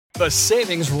The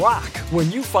savings rock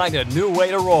when you find a new way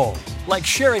to roll, like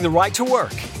sharing the ride to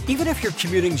work. Even if you're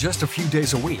commuting just a few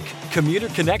days a week, Commuter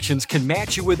Connections can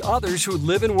match you with others who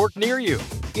live and work near you.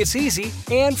 It's easy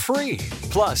and free.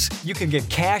 Plus, you can get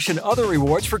cash and other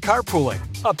rewards for carpooling,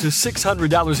 up to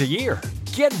 $600 a year.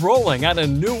 Get rolling on a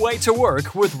new way to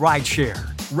work with rideshare.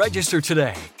 Register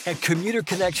today at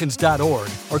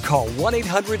commuterconnections.org or call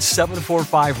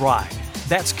 1-800-745-RIDE.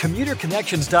 That's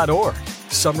commuterconnections.org.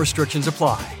 Some restrictions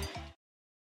apply.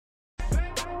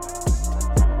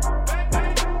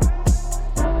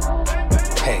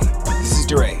 Hey, this is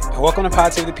DeRay, and welcome to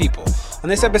Pod Save the People. On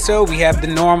this episode, we have The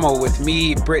Normal with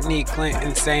me, Brittany, Clint,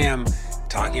 and Sam,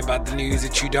 talking about the news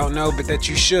that you don't know but that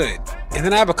you should. And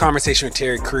then I have a conversation with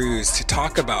Terry Crews to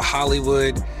talk about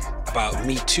Hollywood, about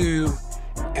Me Too,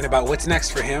 and about what's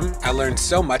next for him. I learned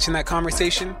so much in that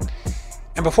conversation.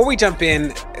 And before we jump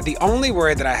in, the only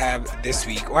word that I have this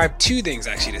week, or I have two things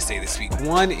actually to say this week.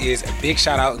 One is a big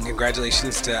shout out and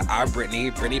congratulations to our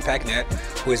Brittany Packnett,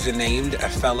 who has been named a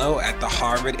fellow at the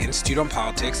Harvard Institute on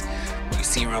Politics. You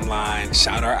see her online,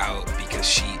 shout her out because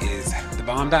she is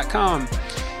thebomb.com.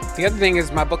 The other thing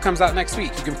is my book comes out next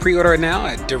week. You can pre-order it now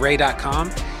at DeRay.com.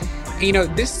 And you know,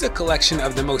 this is a collection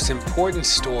of the most important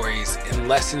stories and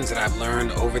lessons that I've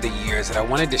learned over the years that I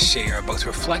wanted to share, both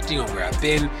reflecting on where I've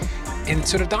been and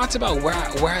sort of thoughts about where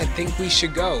I think we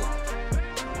should go.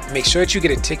 Make sure that you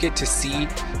get a ticket to see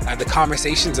the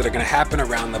conversations that are going to happen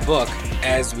around the book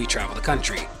as we travel the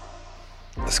country.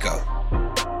 Let's go.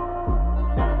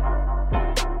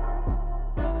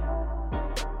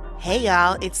 Hey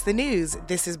y'all, it's the news.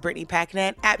 This is Brittany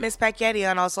Packnett at Miss Packetti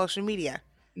on all social media.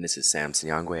 And this is Sam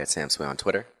Sinyangwe at Sam Sway on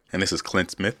Twitter. And this is Clint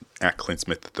Smith at Clint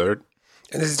Smith III.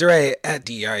 And this is DeRay at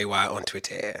DRAY on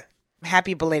Twitter.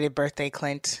 Happy belated birthday,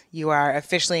 Clint. You are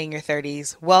officially in your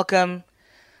 30s. Welcome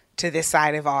to this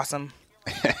side of awesome.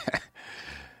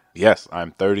 Yes,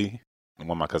 I'm 30. And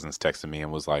one of my cousins texted me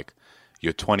and was like,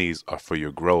 your 20s are for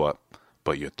your grow up,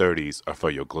 but your 30s are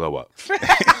for your glow up.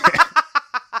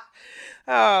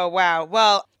 Oh, wow.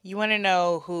 Well, you want to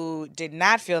know who did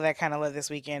not feel that kind of love this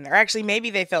weekend, or actually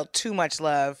maybe they felt too much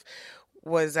love,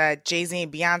 was Jay-Z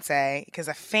and Beyonce, because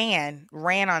a fan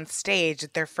ran on stage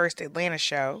at their first Atlanta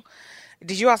show.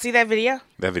 Did you all see that video?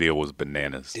 That video was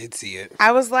bananas. Did see it.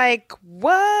 I was like,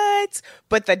 what?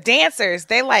 But the dancers,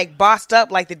 they like bossed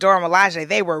up like the Dora Milaje.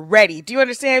 They were ready. Do you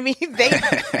understand me? They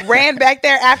ran back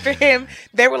there after him.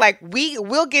 They were like,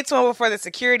 we'll get to him before the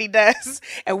security does.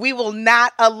 And we will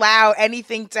not allow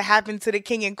anything to happen to the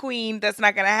king and queen. That's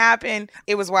not going to happen.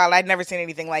 It was wild. I'd never seen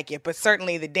anything like it. But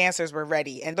certainly the dancers were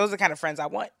ready. And those are the kind of friends I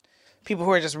want. People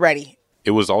who are just ready.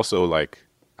 It was also like,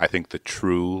 I think the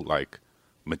true like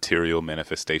material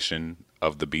manifestation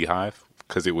of the Beehive,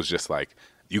 because it was just like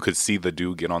you could see the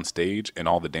dude get on stage and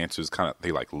all the dancers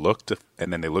they like looked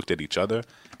and then they looked at each other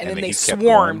and then they he swarmed, kept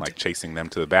going, like chasing them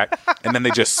to the back and then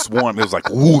they just swarmed. It was like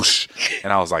whoosh,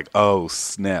 and I was like, oh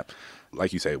snap.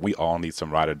 Like you say, we all need some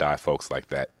ride or die folks like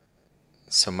that.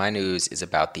 So my news is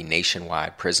about the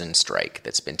nationwide prison strike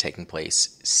that's been taking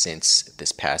place since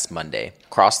this past Monday.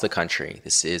 Across the country,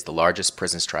 this is the largest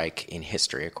prison strike in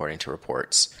history, according to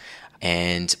reports.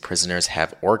 And prisoners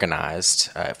have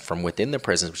organized from within the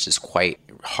prisons, which is quite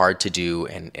hard to do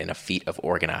and a feat of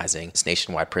organizing. This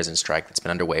nationwide prison strike that's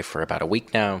been underway for about a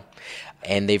week now.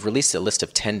 And they've released a list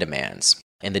of 10 demands.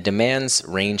 And the demands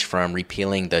range from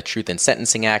repealing the Truth in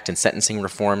Sentencing Act and Sentencing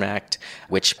Reform Act,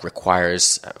 which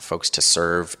requires folks to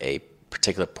serve a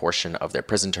particular portion of their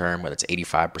prison term, whether it's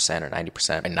 85% or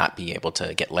 90%, and not be able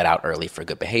to get let out early for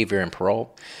good behavior and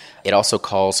parole. It also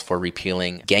calls for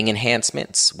repealing gang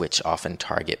enhancements, which often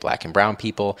target Black and brown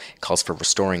people. It calls for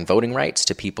restoring voting rights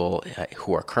to people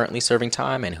who are currently serving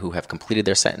time and who have completed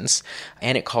their sentence.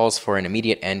 And it calls for an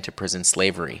immediate end to prison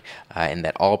slavery, and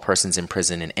that all persons in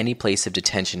prison in any place of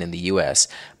detention in the U.S.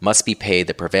 must be paid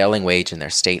the prevailing wage in their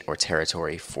state or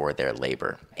territory for their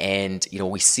labor. And, you know,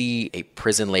 we see a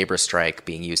prison labor strike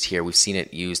being used here. We've seen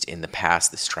it used in the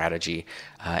past, the strategy,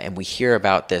 and we hear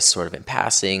about this sort of in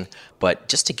passing. But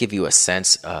just to give you a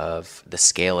sense of the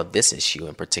scale of this issue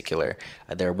in particular,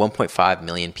 there are 1.5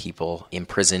 million people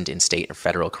imprisoned in state or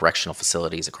federal correctional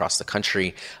facilities across the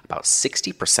country. About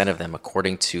 60% of them,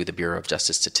 according to the Bureau of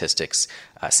Justice Statistics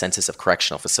Census of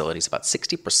Correctional Facilities, about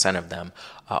 60% of them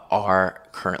are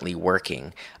currently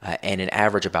working, and an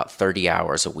average about 30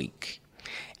 hours a week.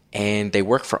 and they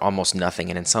work for almost nothing,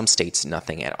 and in some states,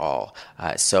 nothing at all.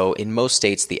 So in most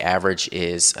states, the average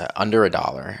is under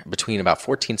 $1, between about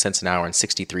 14 cents an hour and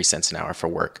 63 cents an hour for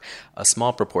work. A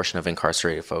small proportion of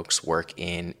incarcerated folks work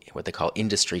in what they call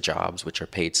industry jobs, which are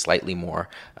paid slightly more,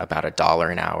 about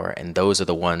 $1 an hour. And those are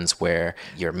the ones where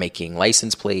you're making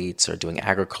license plates or doing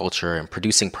agriculture and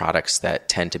producing products that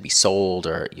tend to be sold,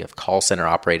 or you have call center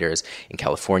operators. In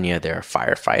California, there are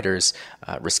firefighters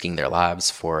risking their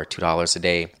lives for $2 a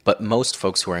day. But most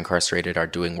folks who are incarcerated are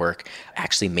doing work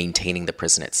actually maintaining the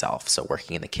prison itself. So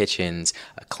working in the kitchens,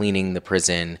 cleaning the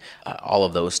prison, all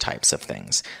of those types of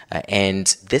things. And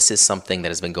this is something that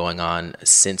has been going on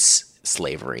since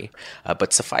slavery.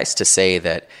 But suffice to say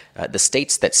that the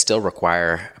states that still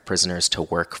require prisoners to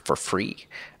work for free,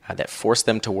 that force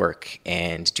them to work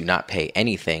and do not pay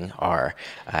anything, are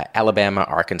Alabama,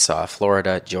 Arkansas,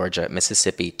 Florida, Georgia,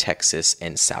 Mississippi, Texas,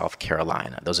 and South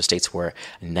Carolina. Those are states where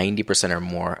 90% or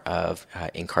more of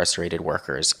incarcerated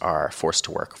workers are forced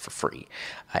to work for free.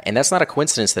 And that's not a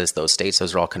coincidence that it's those states.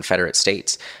 Those are all Confederate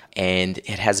states. And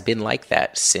it has been like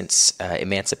that since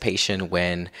emancipation,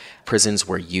 when prisons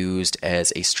were used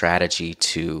as a strategy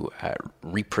to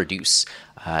reproduce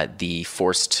the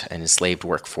forced and enslaved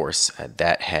workforce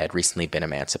that had recently been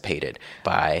emancipated,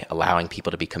 by allowing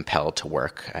people to be compelled to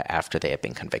work after they have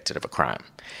been convicted of a crime.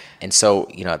 And so,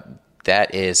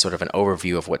 that is sort of an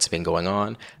overview of what's been going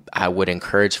on. I would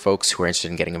encourage folks who are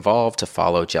interested in getting involved to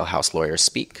follow Jailhouse Lawyers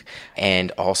Speak, and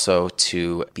also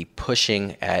to be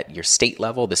pushing at your state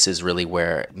level. This is really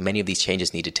where many of these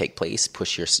changes need to take place.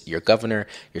 Push your governor,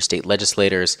 your state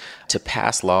legislators to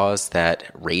pass laws that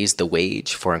raise the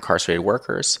wage for incarcerated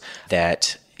workers,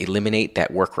 that eliminate that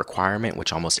work requirement,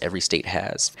 which almost every state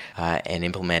has, and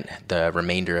implement the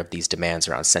remainder of these demands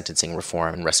around sentencing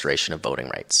reform and restoration of voting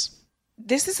rights.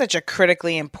 This is such a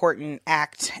critically important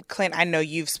act. Clint, I know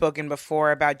you've spoken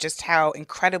before about just how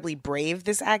incredibly brave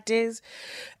this act is.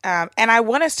 And I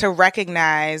want us to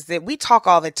recognize that we talk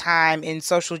all the time in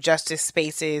social justice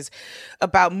spaces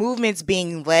about movements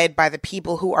being led by the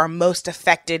people who are most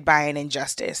affected by an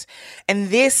injustice. And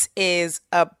this is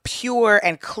a pure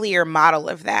and clear model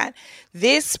of that.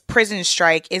 This prison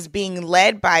strike is being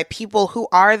led by people who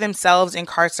are themselves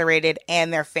incarcerated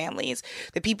and their families,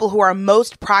 the people who are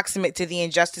most proximate to the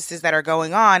injustices that are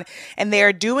going on, and they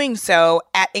are doing so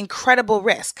at incredible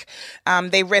risk.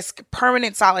 They risk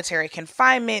permanent solitary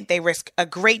confinement. They risk a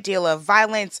great deal of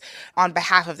violence on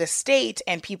behalf of the state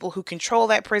and people who control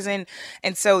that prison.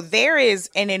 And so there is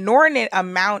an inordinate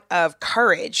amount of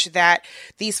courage that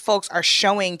these folks are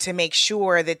showing to make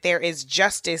sure that there is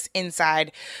justice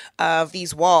inside of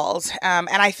these walls. And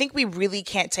I think we really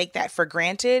can't take that for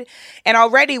granted. And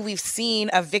already we've seen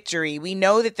a victory. We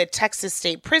know that the Texas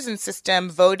state prison system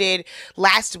voted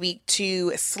last week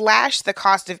to slash the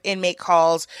cost of inmate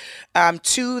calls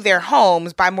to their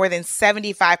homes by more than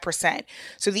 75%.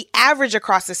 So the average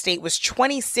across the state was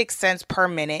 26 cents per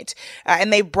minute,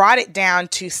 and they brought it down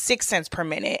to 6 cents per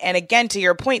minute. And again, to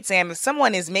your point, Sam, if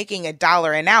someone is making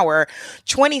 $1 an hour,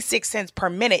 26 cents per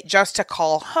minute just to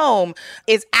call home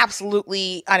is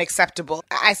absolutely unacceptable.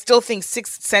 I still think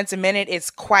 6 cents a minute is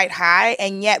quite high,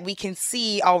 and yet we can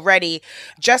see already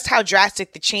just how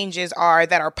drastic the changes are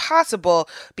that are possible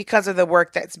because of the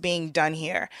work that's being done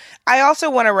here. I also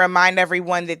want to remind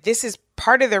everyone that this is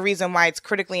part of the reason why it's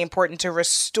critically important to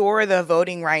restore the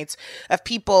voting rights of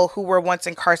people who were once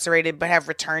incarcerated but have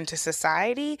returned to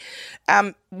society.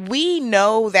 We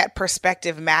know that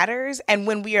perspective matters. And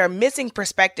when we are missing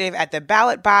perspective at the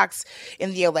ballot box,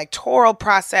 in the electoral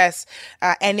process,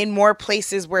 and in more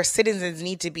places where citizens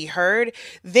need to be heard,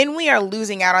 then we are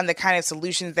losing out on the kind of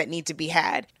solutions that need to be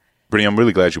had. Brittany, I'm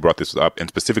really glad you brought this up, and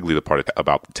specifically the part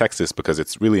about Texas, because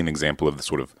it's really an example of the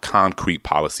sort of concrete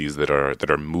policies that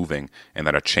are moving and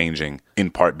that are changing,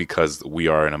 in part because we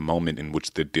are in a moment in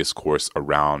which the discourse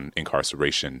around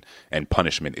incarceration and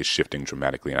punishment is shifting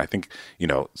dramatically. And I think,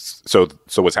 so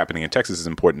what's happening in Texas is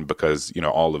important because,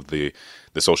 all of the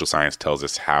social science tells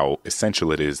us how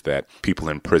essential it is that people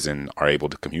in prison are able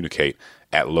to communicate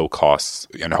at low costs,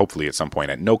 and hopefully at some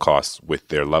point at no costs, with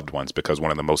their loved ones, because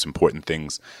one of the most important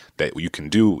things that you can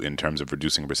do in terms of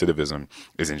reducing recidivism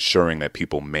is ensuring that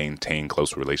people maintain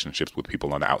close relationships with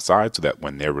people on the outside, so that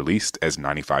when they're released, as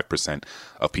 95%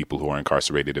 of people who are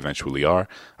incarcerated eventually are,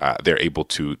 they're able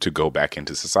to go back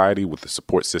into society with the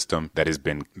support system that has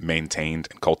been maintained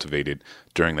and cultivated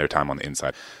during their time on the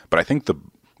inside. But I think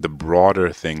the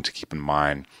broader thing to keep in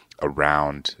mind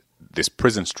around this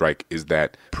prison strike is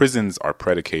that prisons are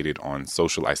predicated on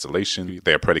social isolation.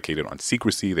 They are predicated on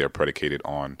secrecy. They are predicated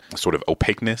on sort of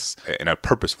opaqueness, and a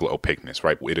purposeful opaqueness,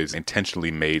 right? It is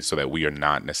intentionally made so that we are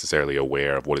not necessarily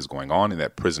aware of what is going on, and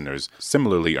that prisoners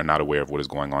similarly are not aware of what is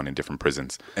going on in different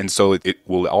prisons. And so it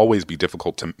will always be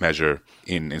difficult to measure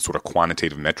in sort of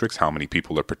quantitative metrics how many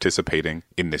people are participating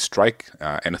in this strike.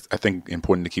 And I think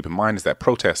important to keep in mind is that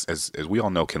protests, as we all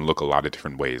know, can look a lot of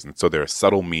different ways. And so there are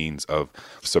subtle means of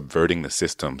subverting the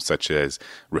system, such as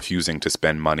refusing to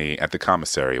spend money at the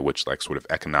commissary, which like sort of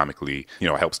economically,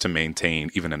 helps to maintain,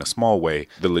 even in a small way,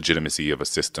 the legitimacy of a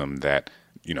system that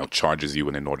charges you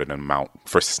an inordinate amount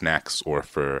for snacks or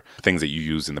for things that you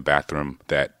use in the bathroom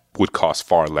that would cost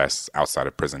far less outside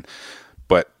of prison.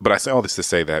 But I say all this to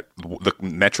say that the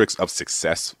metrics of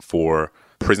success for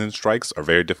prison strikes are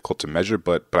very difficult to measure,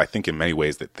 but I think in many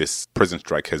ways that this prison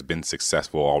strike has been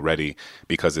successful already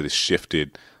because it has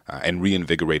shifted and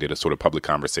reinvigorated a sort of public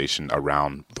conversation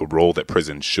around the role that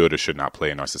prisons should or should not play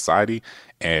in our society,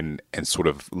 and sort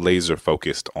of laser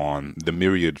focused on the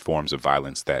myriad forms of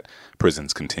violence that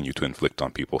prisons continue to inflict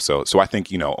on people. So I think,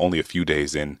 only a few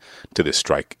days into this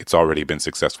strike, it's already been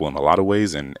successful in a lot of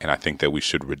ways, and I think that we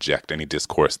should reject any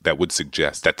discourse that would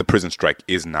suggest that the prison strike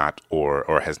is not or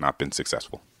has not been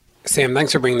successful. Sam,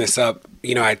 thanks for bringing this up.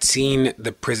 I'd seen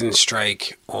the prison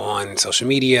strike on social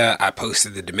media. I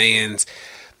posted the demands.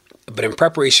 But in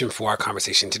preparation for our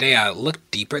conversation today, I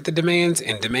looked deeper at the demands,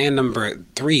 and demand number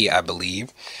 3, I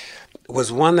believe,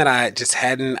 was one that I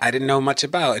didn't know much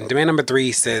about. And demand number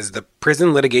 3 says the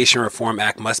Prison Litigation Reform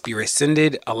Act must be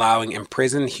rescinded, allowing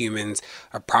imprisoned humans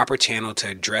a proper channel to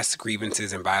address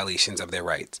grievances and violations of their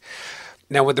rights.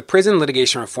 Now, what the Prison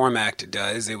Litigation Reform Act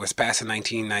does, it was passed in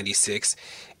 1996,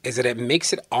 is that it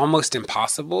makes it almost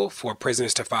impossible for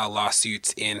prisoners to file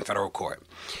lawsuits in federal court.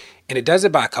 And it does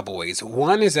it by a couple ways.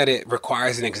 One is that it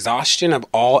requires an exhaustion of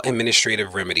all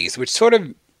administrative remedies, which sort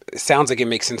of sounds like it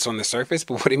makes sense on the surface,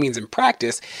 but what it means in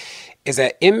practice is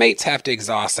that inmates have to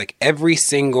exhaust like every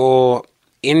single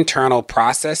internal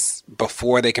process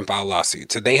before they can file a lawsuit.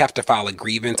 So they have to file a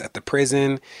grievance at the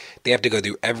prison. They have to go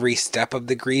through every step of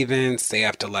the grievance. They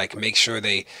have to make sure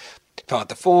they fill out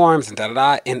the forms and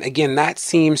da-da-da. And again, that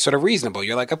seems sort of reasonable.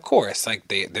 You're like, of course,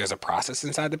 there's a process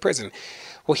inside the prison.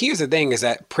 Well, here's the thing is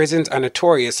that prisons are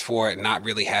notorious for not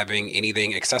really having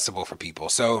anything accessible for people.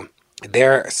 So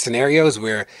there are scenarios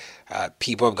where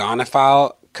people have gone to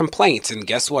file complaints, and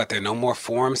guess what? There are no more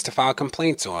forms to file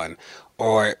complaints on.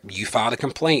 Or you filed a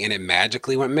complaint and it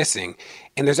magically went missing.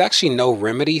 And there's actually no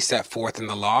remedy set forth in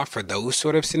the law for those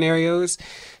sort of scenarios.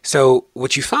 So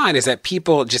what you find is that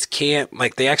people just can't,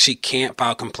 they actually can't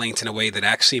file complaints in a way that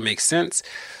actually makes sense.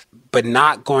 But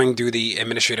not going through the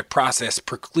administrative process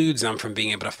precludes them from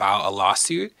being able to file a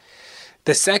lawsuit.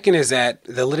 The second is that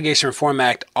the Litigation Reform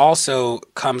Act also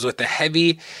comes with a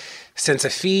heavy sense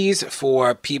of fees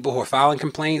for people who are filing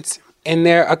complaints. And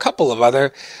there are a couple of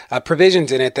other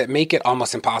provisions in it that make it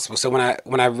almost impossible. So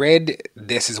when I read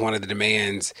this as one of the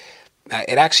demands,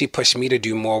 it actually pushed me to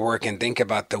do more work and think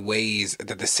about the ways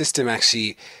that the system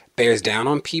actually bears down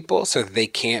on people so that they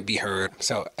can't be heard.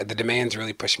 So the demands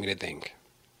really pushed me to think.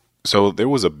 So there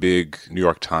was a big New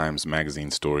York Times Magazine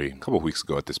story a couple of weeks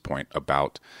ago at this point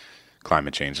about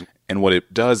climate change. And what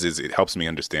it does is it helps me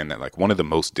understand that one of the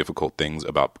most difficult things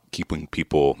about keeping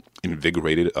people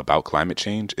invigorated about climate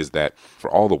change is that for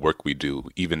all the work we do,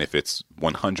 even if it's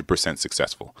 100%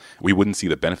 successful, we wouldn't see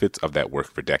the benefits of that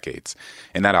work for decades.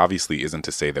 And that obviously isn't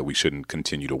to say that we shouldn't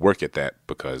continue to work at that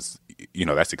because,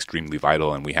 that's extremely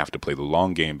vital and we have to play the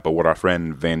long game. But what our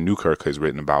friend Van Newkirk has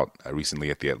written about recently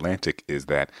at The Atlantic is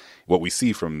that what we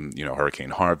see from,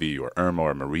 Hurricane Harvey or Irma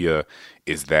or Maria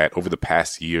is that over the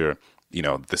past year,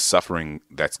 the suffering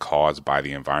that's caused by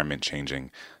the environment changing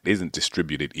isn't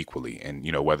distributed equally. And,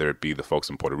 whether it be the folks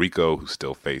in Puerto Rico who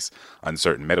still face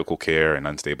uncertain medical care and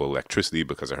unstable electricity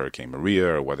because of Hurricane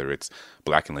Maria, or whether it's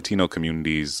Black and Latino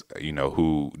communities,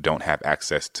 who don't have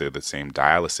access to the same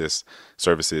dialysis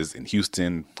services in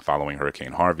Houston following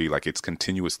Hurricane Harvey, it's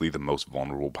continuously the most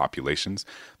vulnerable populations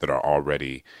that are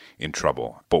already in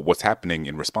trouble. But what's happening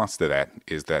in response to that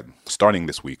is that starting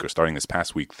this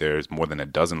past week, there's more than a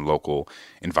dozen local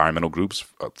environmental groups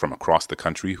from across the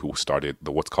country who started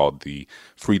what's called the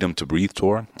Freedom to Breathe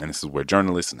Tour. And this is where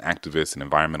journalists and activists and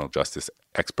environmental justice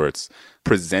experts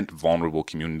present vulnerable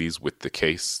communities with the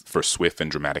case for swift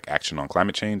and dramatic action on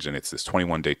climate change. And it's this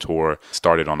 21-day tour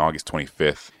started on August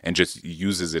 25th and just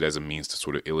uses it as a means to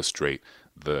sort of illustrate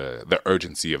the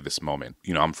urgency of this moment.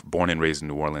 You know, I'm born and raised in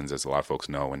New Orleans, as a lot of folks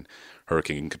know, and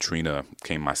Hurricane Katrina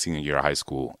came my senior year of high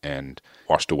school and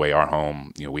washed away our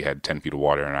home. You know, we had 10 feet of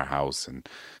water in our house. And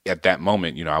at that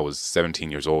moment, you know, I was 17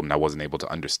 years old and I wasn't able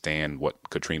to understand what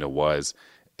Katrina was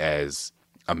as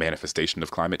a manifestation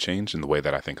of climate change in the way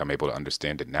that I think I'm able to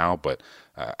understand it now. But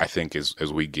I think as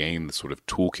we gain the sort of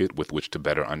toolkit with which to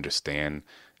better understand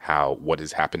how what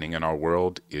is happening in our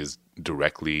world is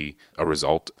directly a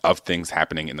result of things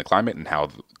happening in the climate and how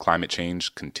climate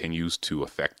change continues to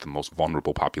affect the most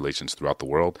vulnerable populations throughout the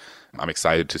world. I'm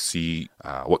excited to see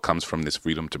what comes from this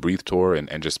Freedom to Breathe tour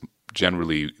and just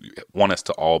generally want us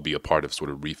to all be a part of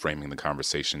sort of reframing the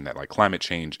conversation that like climate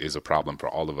change is a problem for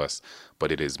all of us,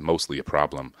 but it is mostly a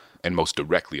problem and most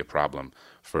directly a problem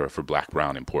for Black,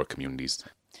 brown, and poor communities.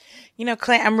 You know,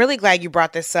 Clint, I'm really glad you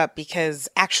brought this up because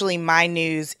actually my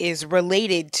news is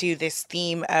related to this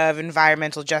theme of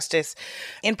environmental justice.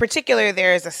 In particular,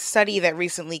 there is a study that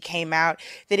recently came out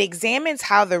that examines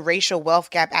how the racial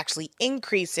wealth gap actually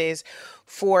increases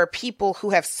for people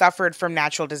who have suffered from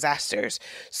natural disasters.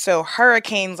 So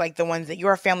hurricanes like the ones that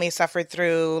your family suffered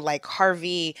through, like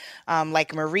Harvey,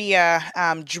 like Maria,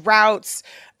 droughts,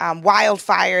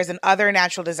 wildfires, and other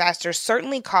natural disasters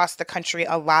certainly cost the country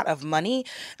a lot of money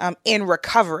in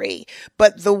recovery.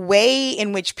 But the way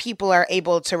in which people are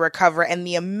able to recover and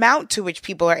the amount to which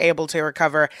people are able to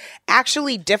recover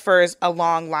actually differs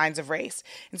along lines of race.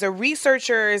 And so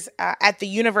researchers at the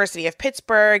University of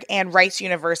Pittsburgh and Rice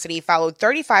University followed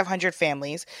 3,500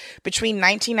 families between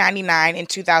 1999 and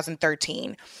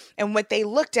 2013. And what they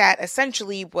looked at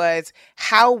essentially was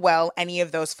how well any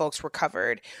of those folks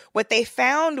recovered. What they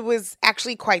found was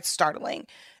actually quite startling.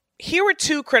 Here were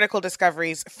two critical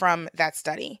discoveries from that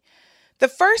study. The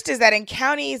first is that in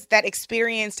counties that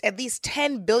experienced at least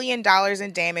 $10 billion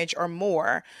in damage or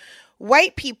more,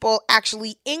 white people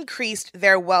actually increased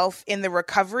their wealth in the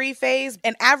recovery phase,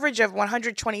 an average of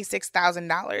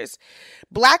 $126,000.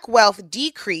 Black wealth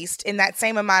decreased in that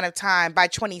same amount of time by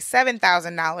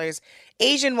 $27,000,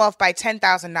 Asian wealth by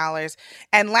 $10,000,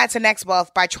 and Latinx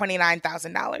wealth by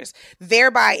 $29,000,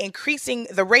 thereby increasing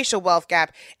the racial wealth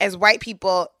gap as white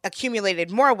people accumulated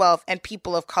more wealth and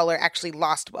people of color actually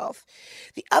lost wealth.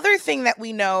 The other thing that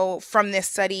we know from this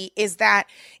study is that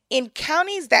in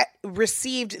counties that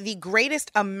received the greatest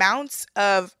amounts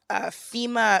of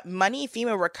FEMA money,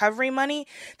 FEMA recovery money,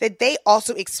 that they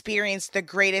also experienced the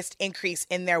greatest increase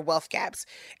in their wealth gaps.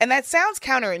 And that sounds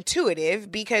counterintuitive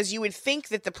because you would think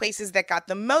that the places that got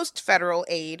the most federal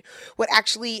aid would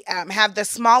actually have the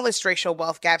smallest racial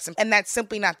wealth gaps. And that's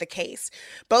simply not the case,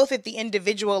 both at the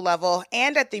individual level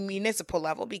and at the municipal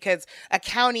level, because a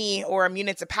county or a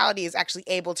municipality is actually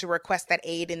able to request that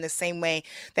aid in the same way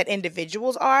that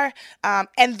individuals are.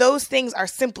 And those things are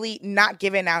simply not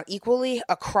given out equally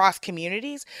across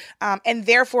communities. And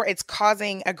therefore, it's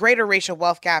causing a greater racial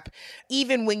wealth gap,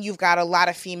 even when you've got a lot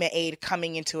of FEMA aid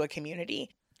coming into a community.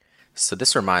 So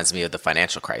this reminds me of the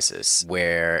financial crisis,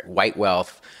 where white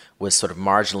wealth was sort of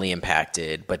marginally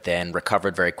impacted, but then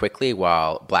recovered very quickly,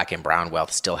 while Black and brown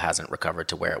wealth still hasn't recovered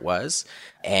to where it was.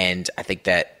 And I think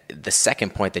that the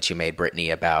second point that you made, Brittany,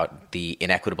 about the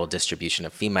inequitable distribution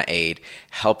of FEMA aid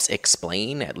helps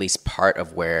explain at least part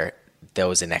of where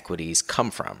those inequities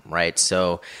come from, right?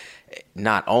 So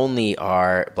not only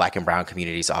are Black and brown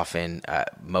communities often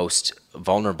most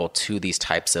vulnerable to these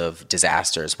types of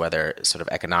disasters, whether sort of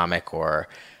economic or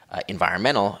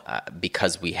environmental,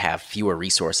 because we have fewer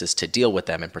resources to deal with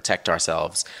them and protect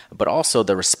ourselves, but also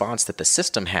the response that the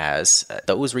system has,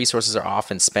 those resources are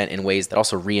often spent in ways that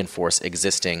also reinforce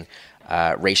existing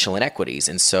racial inequities.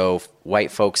 And so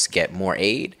white folks get more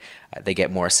aid, they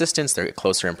get more assistance, they're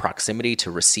closer in proximity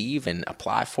to receive and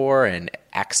apply for and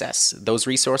access those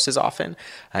resources often.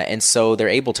 And so they're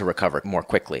able to recover more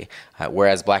quickly.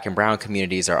 Whereas Black and brown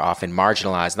communities are often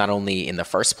marginalized, not only in the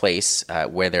first place,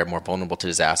 where they're more vulnerable to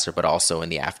disaster, but also in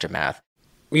the aftermath.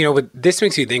 You know, what this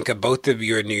makes me think of both of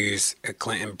your news,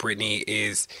 Clint and Brittany,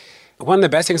 is one of the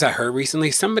best things I heard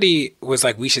recently. Somebody was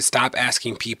like, we should stop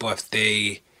asking people if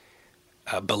they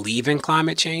believe in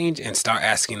climate change and start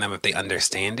asking them if they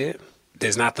understand it.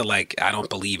 There's not the I don't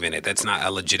believe in it. That's not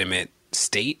a legitimate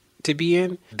state to be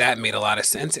in. That made a lot of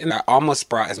sense. And I almost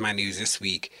brought as my news this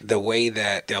week the way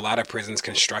that there are a lot of prisons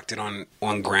constructed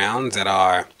on grounds that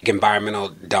are environmental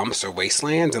dumps or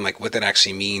wastelands, and what that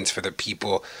actually means for the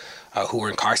people who were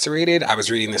incarcerated. I was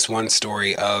reading this one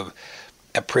story of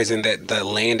a prison that the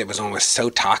land it was on was so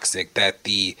toxic that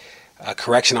the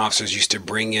correction officers used to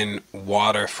bring in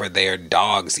water for their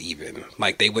dogs even.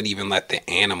 They wouldn't even let the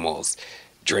animals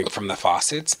drink from the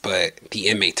faucets, but the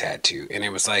inmates had to. And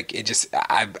it was like,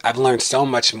 I've learned so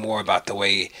much more about the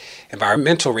way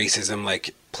environmental racism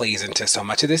like plays into so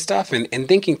much of this stuff. And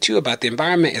thinking too about the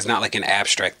environment is not like an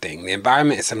abstract thing. The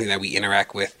environment is something that we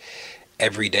interact with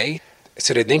every day.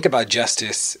 So to think about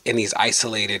justice in these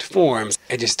isolated forms,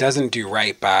 it just doesn't do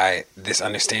right by this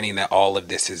understanding that all of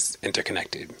this is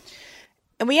interconnected.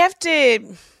 And we have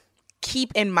to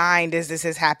keep in mind as this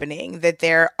is happening that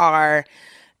there are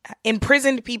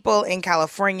imprisoned people in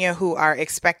California who are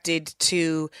expected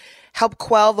to help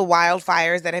quell the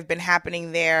wildfires that have been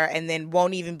happening there and then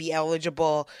won't even be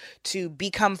eligible to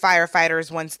become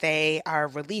firefighters once they are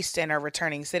released and are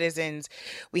returning citizens.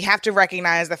 We have to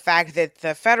recognize the fact that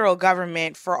the federal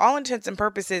government, for all intents and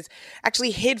purposes,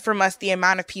 actually hid from us the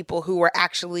amount of people who were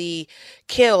actually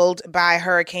killed by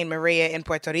Hurricane Maria in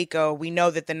Puerto Rico. We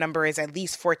know that the number is at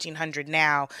least 1,400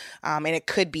 now, and it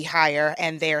could be higher,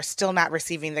 and they are still not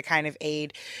receiving the kind of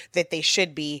aid that they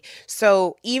should be.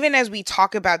 So even as we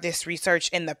talk about this research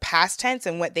in the past tense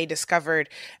and what they discovered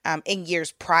in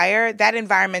years prior, that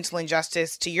environmental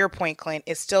injustice, to your point, Clint,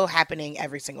 is still happening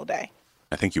every single day.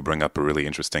 I think you bring up a really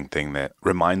interesting thing that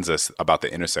reminds us about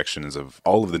the intersections of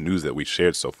all of the news that we've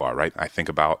shared so far, right? I think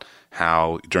about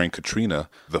how during Katrina,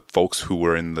 the folks who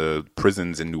were in the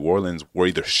prisons in New Orleans were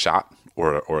either shot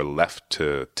or left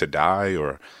to die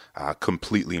or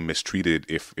completely mistreated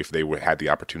if they had the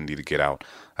opportunity to get out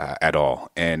at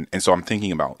all. And so I'm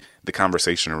thinking about the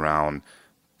conversation around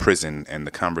prison and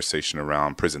the conversation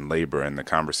around prison labor and the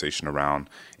conversation around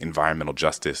environmental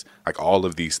justice. Like all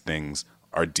of these things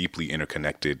are deeply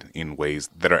interconnected in ways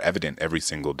that are evident every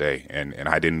single day. And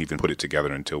I didn't even put it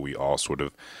together until we all sort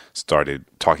of started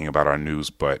talking about our news.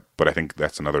 But I think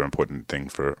that's another important thing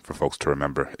for folks to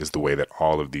remember is the way that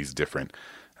all of these different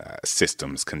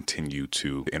systems continue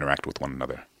to interact with one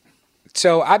another.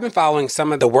 So I've been following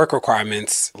some of the work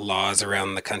requirements laws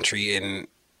around the country, and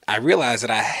I realized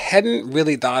that I hadn't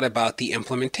really thought about the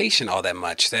implementation all that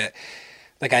much. That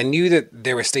like I knew that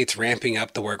there were states ramping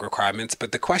up the work requirements,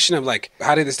 but the question of like,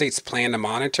 how do the states plan to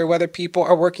monitor whether people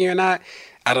are working or not?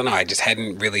 I don't know. I just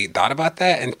hadn't really thought about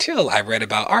that until I read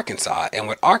about Arkansas. And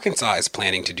what Arkansas is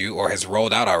planning to do or has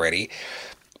rolled out already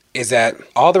is that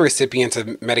all the recipients of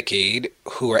Medicaid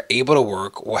who are able to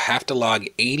work will have to log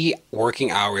 80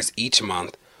 working hours each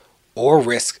month or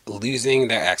risk losing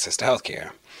their access to health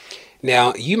care.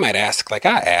 Now, you might ask, like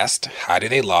I asked, how do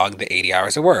they log the 80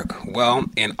 hours of work? Well,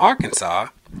 in Arkansas,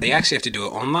 they actually have to do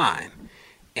it online.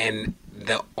 And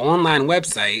the online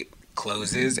website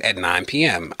closes at 9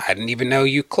 p.m. I didn't even know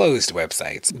you closed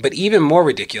websites. But even more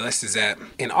ridiculous is that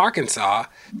in Arkansas,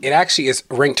 it actually is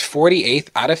ranked 48th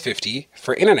out of 50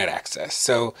 for internet access.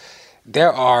 So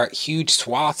there are huge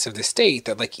swaths of the state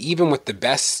that like even with the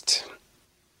best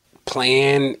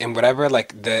plan and whatever,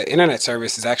 like the internet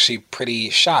service is actually pretty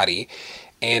shoddy.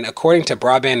 And according to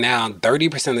Broadband Now,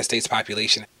 30% of the state's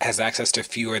population has access to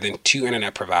fewer than 2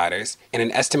 internet providers, and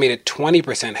an estimated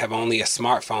 20% have only a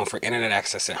smartphone for internet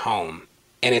access at home.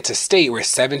 And it's a state where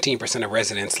 17% of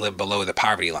residents live below the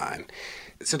poverty line.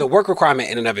 So the work requirement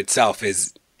in and of itself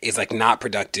is like not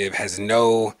productive, has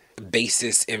no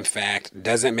basis in fact,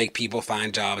 doesn't make people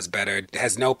find jobs better,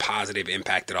 has no positive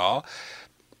impact at all.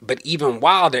 But even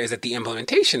wilder is that the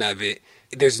implementation of it,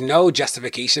 there's no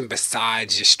justification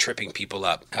besides just tripping people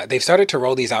up. They've started to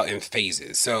roll these out in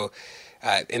phases. So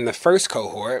in the first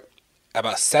cohort,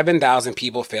 about 7,000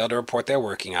 people failed to report their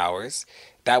working hours.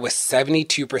 That was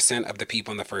 72% of the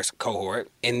people in the first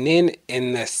cohort. And then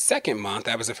in the second month,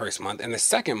 that was the first month. In the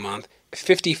second month,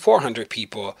 5,400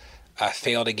 people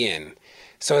failed again.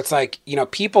 So it's like, you know,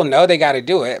 people know they got to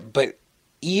do it, but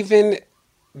even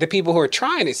the people who are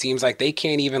trying, it seems like they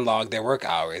can't even log their work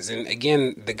hours. And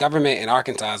again, the government in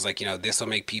Arkansas is like, you know, this will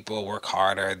make people work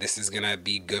harder. This is going to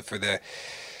be good for the,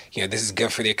 you know, this is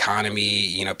good for the economy.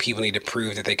 You know, people need to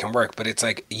prove that they can work. But it's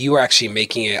like you are actually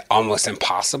making it almost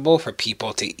impossible for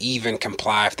people to even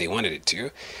comply if they wanted it to.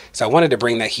 So I wanted to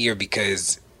bring that here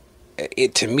because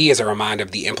it to me is a reminder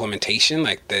of the implementation,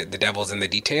 like the devil's in the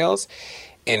details.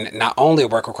 And not only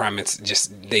work requirements,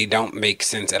 just they don't make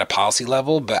sense at a policy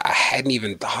level, but I hadn't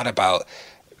even thought about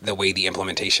the way the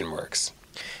implementation works.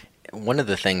 One of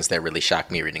the things that really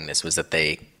shocked me reading this was that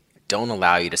they don't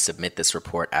allow you to submit this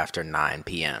report after 9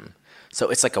 p.m. So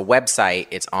it's like a website,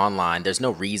 it's online, there's no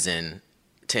reason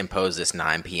to impose this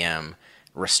 9 p.m.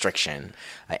 restriction.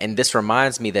 And this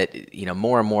reminds me that, you know,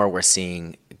 more and more we're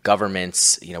seeing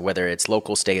governments, you know, whether it's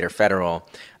local, state, or federal,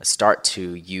 start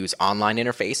to use online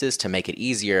interfaces to make it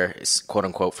easier, quote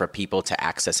unquote, for people to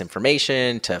access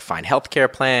information, to find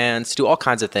healthcare plans, to do all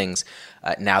kinds of things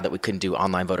now that we couldn't do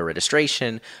online voter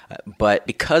registration. But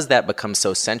because that becomes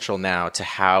so central now to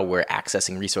how we're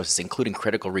accessing resources, including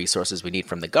critical resources we need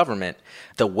from the government,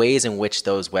 the ways in which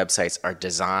those websites are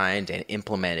designed and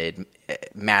implemented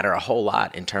matter a whole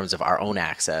lot in terms of our own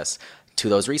access to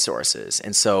those resources.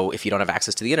 And so if you don't have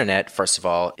access to the internet, first of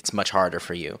all, it's much harder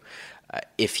for you.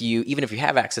 Even if you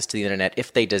have access to the internet,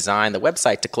 if they design the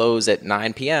website to close at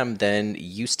 9 p.m., then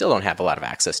you still don't have a lot of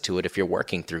access to it if you're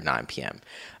working through 9 p.m.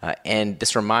 And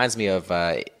this reminds me of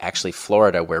actually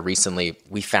Florida, where recently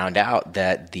we found out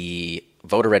that the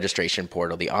voter registration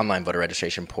portal, the online voter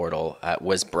registration portal,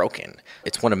 was broken.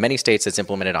 It's one of many states that's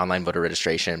implemented online voter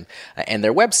registration. And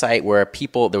their website, where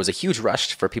there was a huge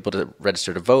rush for people to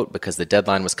register to vote because the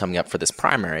deadline was coming up for this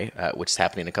primary, which is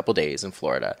happening in a couple days in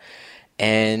Florida.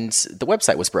 And the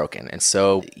website was broken. And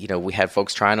so, we had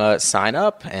folks trying to sign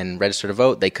up and register to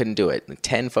vote. They couldn't do it.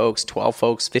 10 folks, 12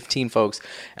 folks, 15 folks.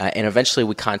 And eventually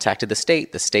we contacted the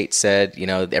state. The state said,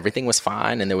 everything was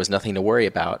fine and there was nothing to worry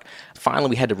about. Finally,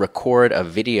 we had to record a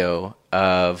video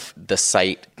of the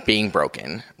site being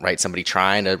broken, right? Somebody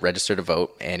trying to register to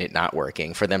vote and it not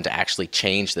working, for them to actually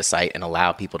change the site and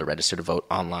allow people to register to vote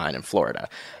online in Florida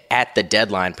at the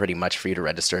deadline pretty much for you to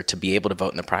register to be able to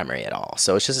vote in the primary at all.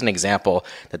 So it's just an example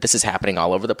that this is happening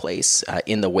all over the place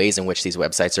in the ways in which these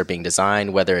websites are being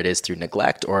designed, whether it is through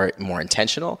neglect or more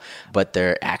intentional, but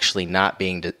they're actually not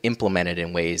being implemented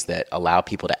in ways that allow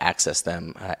people to access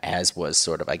them as was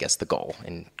sort of, I guess, the goal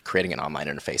in creating an online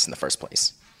interface in the first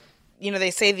place.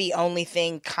 They say the only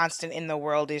thing constant in the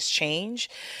world is change.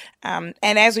 And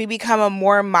as we become a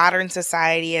more modern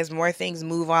society, as more things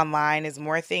move online, as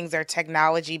more things are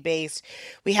technology based,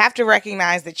 we have to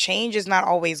recognize that change is not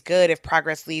always good if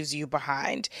progress leaves you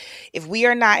behind. If we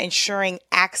are not ensuring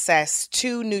access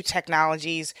to new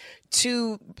technologies,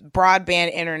 to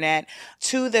broadband internet,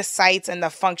 to the sites and the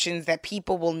functions that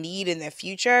people will need in the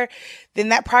future, then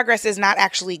that progress is not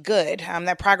actually good.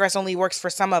 That progress only works for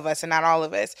some of us and not all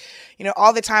of us.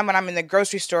 All the time when I'm in the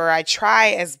grocery store, I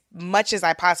try as much as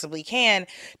I possibly can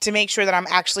to make sure that I'm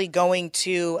actually going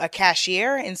to a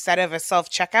cashier instead of a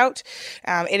self-checkout.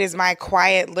 It is my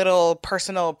quiet little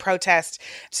personal protest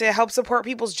to help support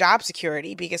people's job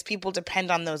security, because people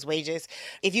depend on those wages.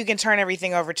 If you can turn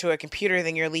everything over to a computer,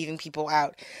 then you're leaving people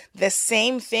out. The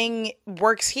same thing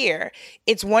works here.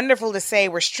 It's wonderful to say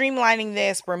we're streamlining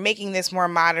this, we're making this more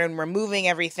modern, we're moving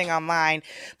everything online.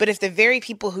 But if the very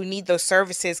people who need those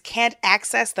services can't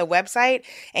access the website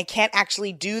and can't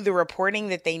actually do the reporting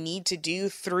that they need to do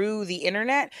through the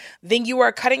internet, then you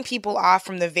are cutting people off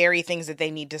from the very things that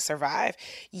they need to survive.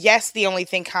 Yes, the only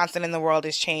thing constant in the world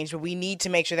is change, but we need to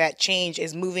make sure that change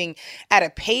is moving at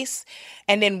a pace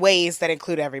and in ways that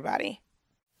include everybody.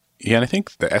 Yeah, and I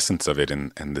think the essence of it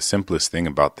and the simplest thing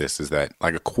about this is that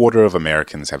like a quarter of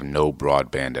Americans have no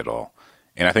broadband at all.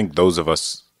 And I think those of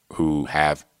us who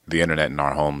have the internet in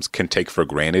our homes can take for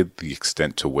granted the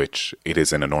extent to which it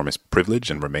is an enormous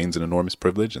privilege and remains an enormous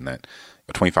privilege, and that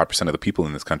 25% of the people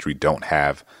in this country don't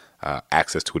have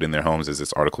access to it in their homes, as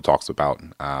this article talks about,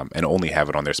 and only have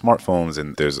it on their smartphones.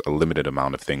 And there's a limited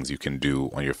amount of things you can do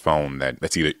on your phone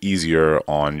that's either easier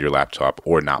on your laptop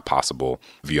or not possible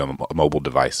via a mobile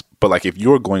device. But like if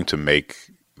you're going to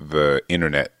make the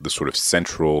internet the sort of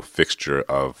central fixture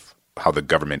of how the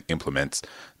government implements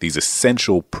these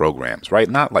essential programs, right?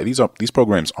 Not like these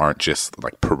programs aren't just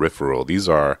like peripheral. These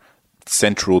are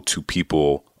central to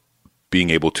people being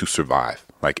able to survive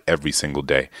like every single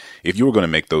day. If you were going to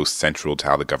make those central to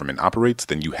how the government operates,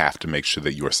 then you have to make sure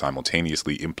that you are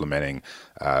simultaneously implementing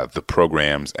the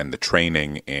programs and the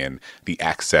training and the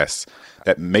access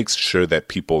that makes sure that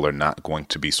people are not going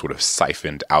to be sort of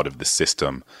siphoned out of the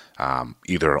system,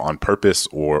 either on purpose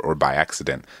or by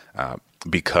accident,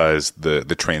 because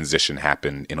the transition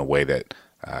happened in a way that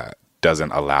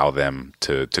doesn't allow them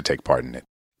to take part in it.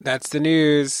 That's the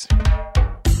news.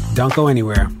 Don't go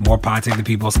anywhere. More Pod Save the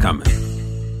People's coming.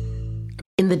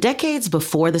 In the decades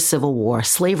before the Civil War,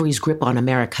 slavery's grip on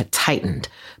America tightened.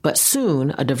 But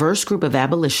soon, a diverse group of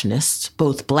abolitionists,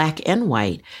 both black and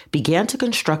white, began to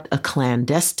construct a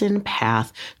clandestine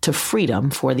path to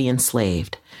freedom for the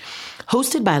enslaved.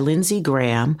 Hosted by Lindsey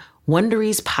Graham,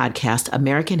 Wondery's podcast,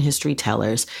 American History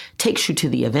Tellers, takes you to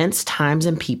the events, times,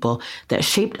 and people that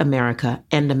shaped America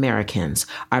and Americans,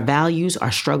 our values,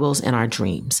 our struggles, and our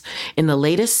dreams. In the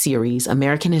latest series,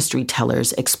 American History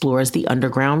Tellers explores the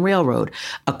Underground Railroad,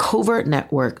 a covert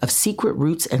network of secret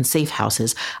routes and safe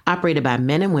houses operated by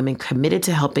men and women committed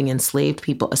to helping enslaved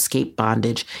people escape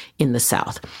bondage in the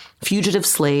South. Fugitive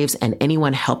slaves and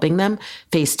anyone helping them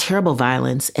faced terrible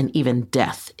violence and even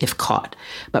death if caught.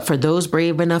 But for those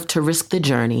brave enough to risk the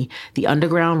journey, the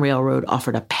Underground Railroad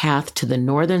offered a path to the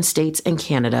northern states and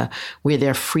Canada where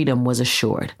their freedom was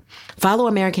assured. Follow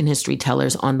American History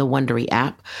Tellers on the Wondery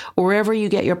app or wherever you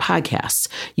get your podcasts.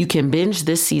 You can binge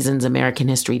this season's American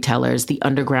History Tellers, The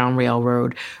Underground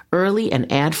Railroad, early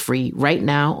and ad-free right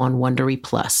now on Wondery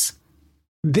Plus.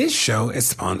 This show is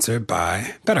sponsored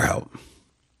by BetterHelp.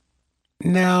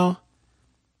 Now,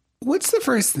 what's the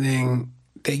first thing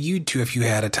that you'd do if you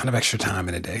had a ton of extra time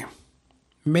in a day?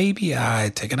 Maybe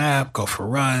I'd take a nap, go for a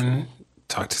run,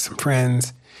 talk to some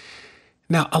friends.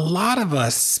 Now, a lot of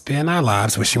us spend our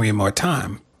lives wishing we had more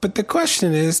time. But the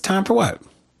question is, time for what?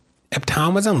 If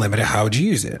time was unlimited, how would you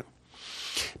use it?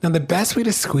 Now, the best way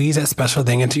to squeeze that special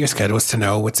thing into your schedule is to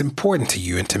know what's important to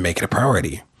you and to make it a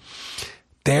priority.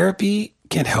 Therapy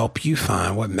can help you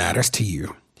find what matters to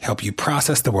you, help you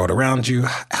process the world around you,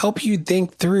 help you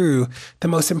think through the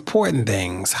most important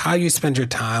things, how you spend your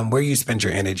time, where you spend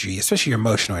your energy, especially your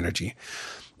emotional energy.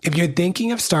 If you're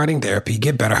thinking of starting therapy,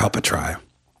 give BetterHelp a try.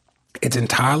 It's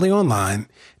entirely online,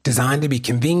 designed to be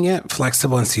convenient,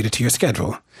 flexible, and suited to your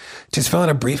schedule. Just fill out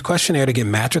a brief questionnaire to get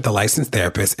matched with a licensed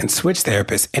therapist and switch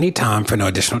therapists anytime for no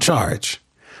additional charge.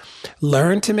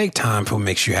 Learn to make time for what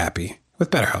makes you happy with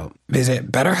BetterHelp.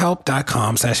 Visit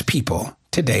betterhelp.com/people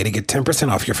today to get 10%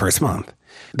 off your first month.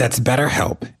 That's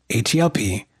BetterHelp,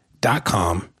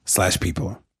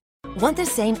 HELP.com/people. Want the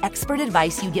same expert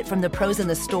advice you get from the pros in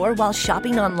the store while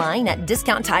shopping online at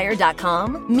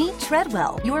DiscountTire.com? Meet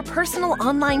Treadwell, your personal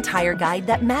online tire guide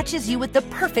that matches you with the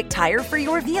perfect tire for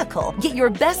your vehicle. Get your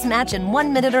best match in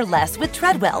 1 minute or less with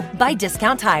Treadwell by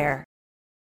Discount Tire.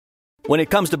 When it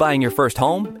comes to buying your first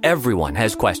home, everyone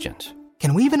has questions.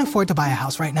 Can we even afford to buy a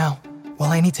house right now?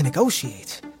 Well, I need to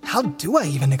negotiate. How do I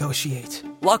even negotiate?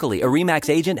 Luckily, a RE/MAX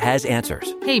agent has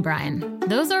answers. Hey, Brian,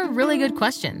 those are really good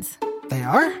questions. They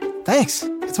are? Thanks.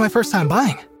 It's my first time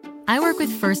buying. I work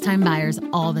with first-time buyers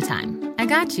all the time. I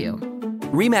got you.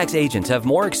 RE/MAX agents have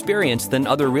more experience than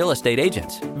other real estate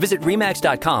agents. Visit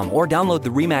RE/MAX.com or download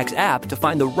the RE/MAX app to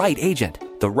find the right agent.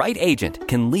 The right agent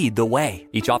can lead the way.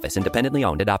 Each office independently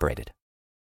owned and operated.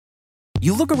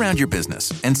 You look around your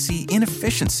business and see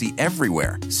inefficiency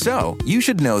everywhere. So, you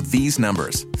should know these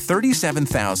numbers.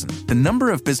 37,000, the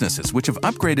number of businesses which have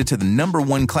upgraded to the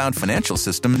 #1 cloud financial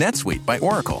system, NetSuite by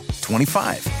Oracle.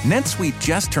 25, NetSuite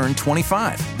just turned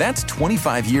 25. That's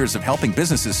 25 years of helping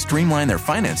businesses streamline their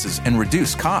finances and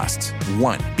reduce costs.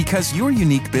 1, because your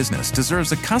unique business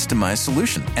deserves a customized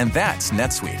solution, and that's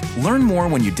NetSuite. Learn more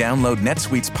when you download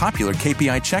NetSuite's popular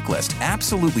KPI checklist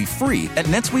absolutely free at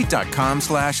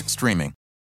netsuite.com/streaming.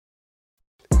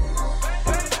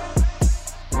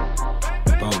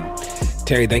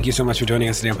 Terry, thank you so much for joining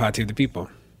us today on Pod Save the People.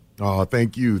 Oh,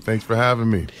 thank you. Thanks for having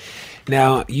me.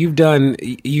 Now, you've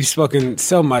spoken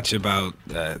so much about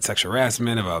sexual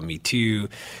harassment, about Me Too,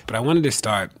 but I wanted to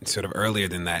start sort of earlier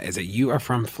than that, is that you are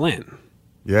from Flint.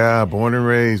 Yeah, born and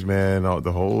raised, man,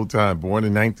 the whole time. Born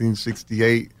in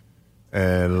 1968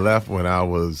 and left when I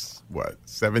was,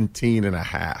 17 and a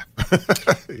half.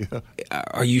 Yeah.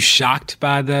 Are you shocked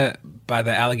by the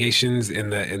allegations in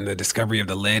the discovery of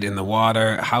the lead in the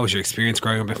water? How was your experience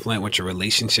growing up in Flint? What's your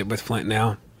relationship with Flint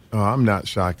now? Oh, I'm not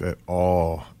shocked at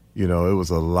all. It was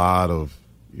a lot of,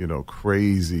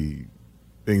 crazy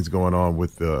things going on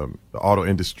with the auto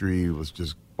industry was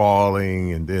just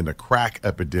falling, and then the crack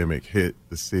epidemic hit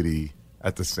the city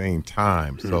at the same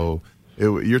time. So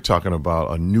you're talking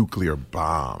about a nuclear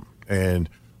bomb. And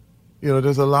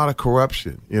there's a lot of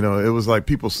corruption. It was like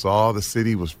people saw the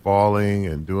city was falling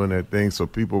and doing their thing, so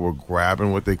people were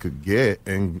grabbing what they could get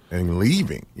and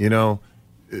leaving.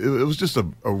 It was just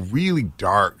a really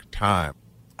dark time.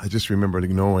 I just remember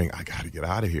knowing, I got to get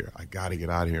out of here. I got to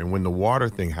get out of here. And when the water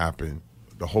thing happened,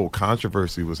 the whole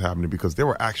controversy was happening because there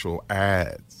were actual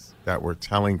ads that were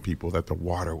telling people that the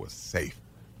water was safe.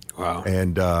 Wow.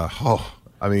 And,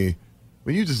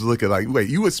 when you just look at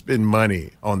you would spend money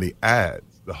on the ads,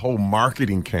 the whole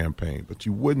marketing campaign, but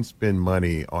you wouldn't spend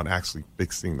money on actually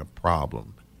fixing the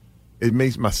problem. It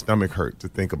makes my stomach hurt to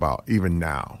think about even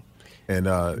now. And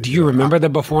do you remember the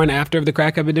before and after of the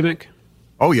crack epidemic?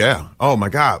 Oh, yeah. Oh, my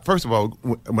God. First of all,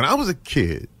 when I was a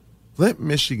kid, Flint,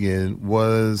 Michigan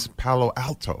was Palo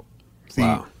Alto. See,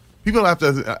 wow. People have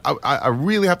to, I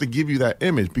really have to give you that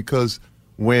image, because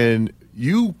when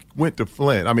you went to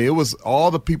Flint, it was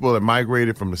all the people that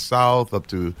migrated from the South up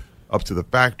to the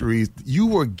factories. You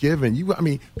were given,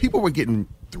 people were getting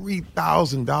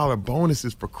 $3,000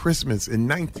 bonuses for Christmas in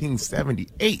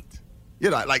 1978.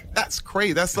 That's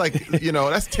crazy. That's like,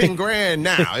 that's 10 grand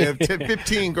now,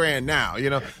 15 grand now,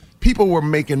 People were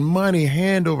making money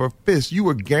hand over fist. You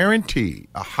were guaranteed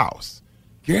a house,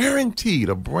 guaranteed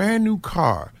a brand new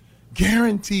car,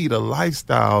 guaranteed a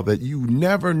lifestyle that you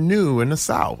never knew in the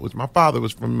South. Which my father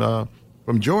was from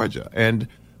Georgia, and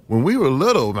when we were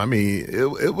little, I mean,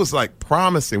 it was like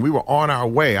promising. We were on our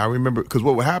way. I remember, because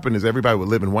what would happen is everybody would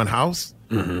live in one house.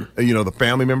 Mm-hmm. You know, the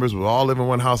family members would all live in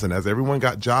one house, and as everyone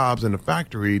got jobs in the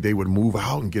factory, they would move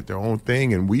out and get their own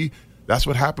thing, and that's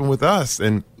what happened with us.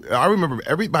 And I remember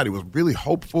everybody was really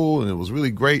hopeful, and it was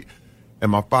really great. And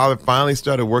my father finally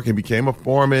started working, became a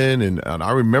foreman, and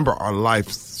I remember our life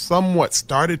somewhat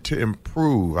started to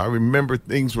improve. I remember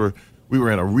we were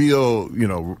in a real,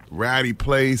 ratty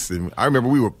place, and I remember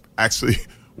we were actually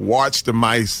watch the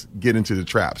mice get into the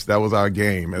traps. That was our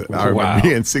game. I remember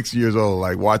being 6 years old,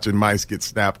 like watching mice get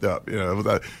snapped up. And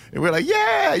we're like,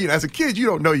 yeah. As a kid, you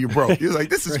don't know you're broke. You're like,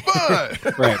 this is fun.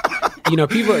 Right.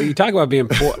 People, you talk about being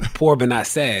poor but not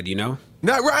sad.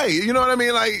 Not right. You know what I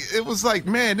mean? Like, it was like,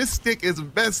 man, this stick is the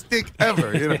best stick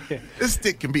ever. This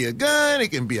stick can be a gun. It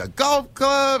can be a golf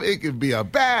club. It can be a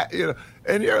bat.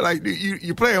 And you're like,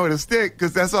 you're playing with a stick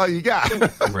because that's all you got.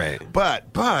 Right. But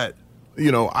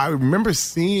I remember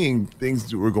seeing things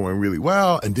that were going really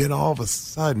well, and then all of a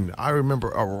sudden, I remember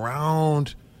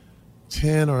around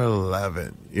 10 or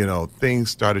 11,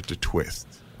 things started to twist.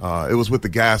 It was with the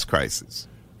gas crisis.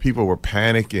 People were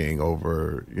panicking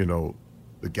over,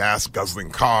 the gas guzzling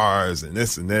cars and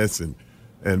this,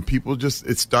 and people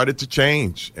it started to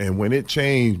change. And when it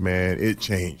changed, man, it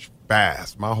changed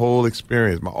fast. My whole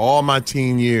experience, all my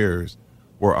teen years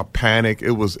were a panic.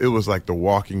 It was like The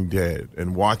Walking Dead,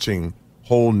 and watching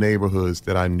whole neighborhoods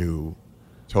that I knew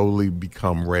totally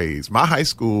become razed. My high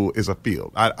school is a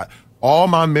field. All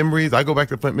my memories, I go back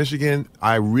to Flint, Michigan,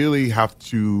 I really have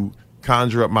to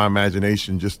conjure up my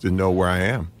imagination just to know where I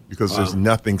am, because there's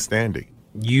nothing standing.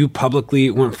 You publicly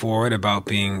went forward about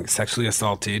being sexually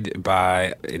assaulted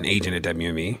by an agent at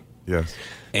WME. Yes.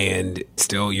 And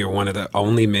still, you're one of the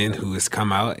only men who has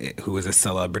come out, who is a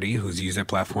celebrity, who's used their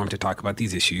platform to talk about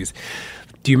these issues.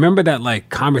 Do you remember that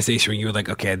conversation where you were like,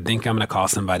 okay, I think I'm going to call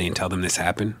somebody and tell them this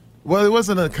happened? Well, it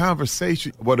wasn't a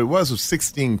conversation. What it was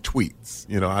 16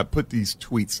 tweets. I put these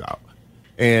tweets out.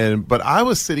 But I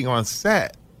was sitting on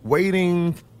set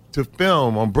waiting to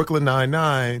film on Brooklyn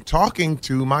Nine-Nine, talking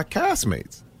to my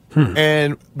castmates.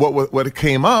 And what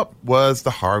came up was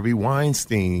the Harvey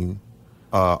Weinstein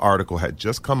article had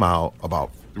just come out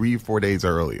about 3 or 4 days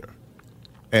earlier.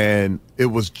 And it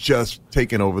was just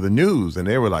taking over the news. And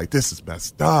they were like, this is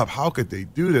messed up. How could they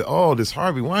do that? Oh, this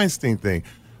Harvey Weinstein thing.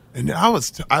 And I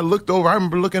looked over. I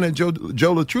remember looking at Joe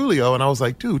Latrulio, and I was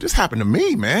like, dude, this happened to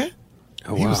me, man.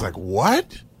 Oh, he was like,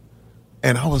 what?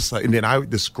 And I was like, and then I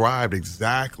described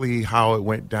exactly how it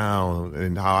went down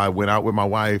and how I went out with my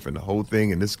wife and the whole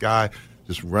thing. And this guy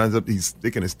just runs up, he's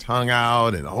sticking his tongue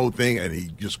out and the whole thing, and he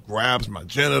just grabs my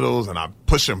genitals, and I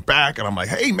push him back, and I'm like,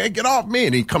 hey, man, get off me.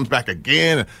 And he comes back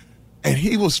again, and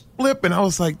he was flipping. I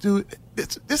was like, dude,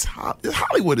 this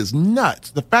Hollywood is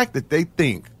nuts. The fact that they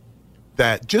think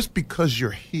that just because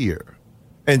you're here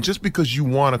and just because you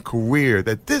want a career,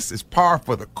 that this is par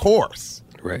for the course.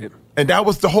 Right. And that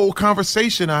was the whole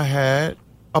conversation I had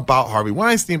about Harvey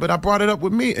Weinstein, but I brought it up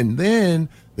with me. And then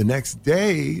the next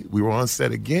day, we were on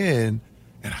set again,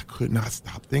 and I could not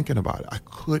stop thinking about it. I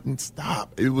couldn't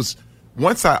stop. It was,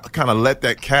 once I kind of let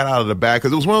that cat out of the bag,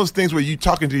 because it was one of those things where you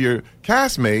talking to your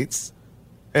castmates,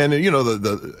 and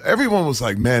everyone was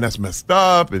like, man, that's messed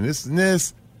up, and this and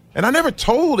this. And I never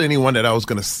told anyone that I was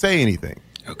going to say anything.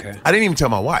 Okay. I didn't even tell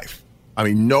my wife. I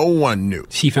mean, no one knew.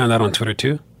 She found out on Twitter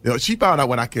too? She found out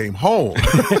when I came home.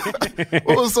 What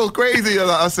was so crazy?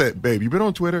 I said, babe, you been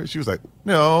on Twitter? She was like,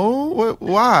 no.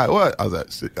 Why? What? I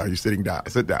was like, are you sitting down?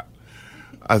 Sit down.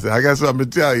 I said, I got something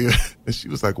to tell you. And she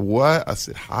was like, what? I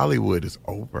said, Hollywood is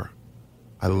over.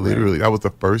 That was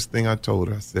the first thing I told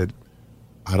her. I said,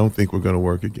 I don't think we're going to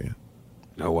work again.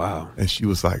 Oh, wow. And she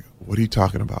was like, what are you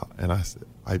talking about? And I said,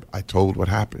 I told what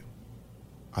happened.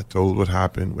 I told what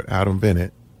happened with Adam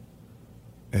Bennett.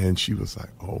 And she was like,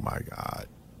 oh, my God,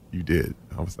 you did.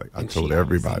 I was like, I told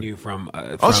everybody. You from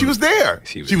she was there.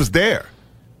 She was there.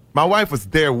 My wife was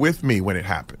there with me when it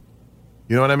happened.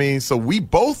 You know what I mean? So we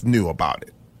both knew about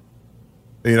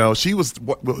it. She was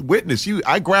witness.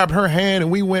 I grabbed her hand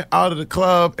and we went out of the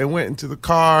club and went into the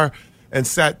car and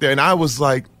sat there. And I was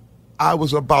like, I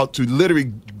was about to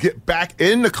literally get back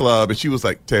in the club. And she was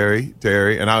like, Terry.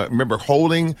 And I remember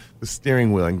holding the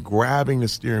steering wheel and grabbing the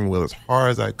steering wheel as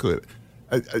hard as I could.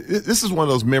 This is one of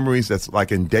those memories that's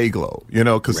like in Dayglow,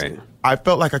 because I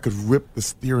felt like I could rip the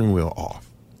steering wheel off.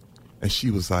 And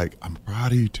she was like, I'm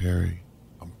proud of you, Terry.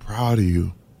 I'm proud of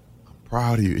you. I'm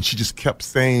proud of you. And she just kept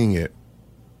saying it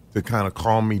to kind of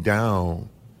calm me down,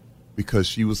 because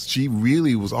she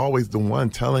really was always the one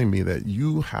telling me that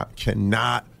you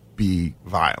cannot be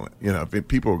violent. You know, if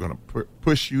people are going to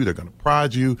push you, they're going to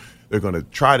prod you, they're going to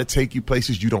try to take you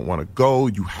places you don't want to go.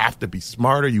 You have to be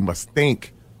smarter. You must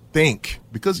think,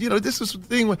 because, you know, this is the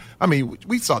thing. I mean,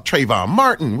 we saw Trayvon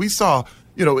Martin. We saw,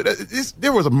 you know,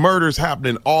 there was murders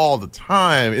happening all the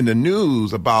time in the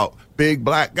news about big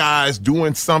black guys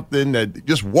doing something, that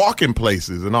just walking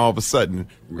places, and all of a sudden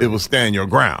it will stand your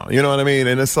ground. You know what I mean?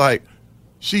 And it's like,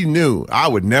 she knew I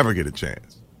would never get a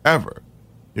chance, ever.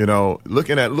 You know,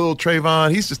 looking at little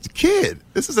Trayvon, he's just a kid.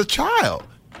 This is a child.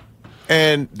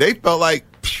 And they felt like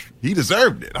he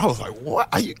deserved it. I was like, what?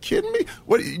 Are you kidding me?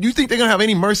 What? You think they're going to have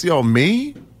any mercy on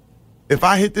me if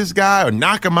I hit this guy or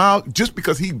knock him out just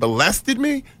because he molested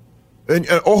me?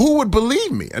 Or who would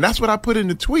believe me? And that's what I put in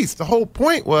the tweets. The whole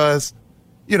point was,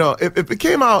 you know, if it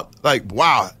came out like,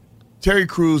 wow, Terry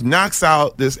Crews knocks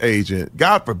out this agent,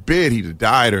 God forbid he'd have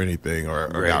died or anything, or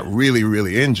got really,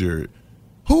 really injured,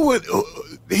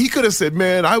 he could have said,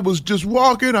 man, I was just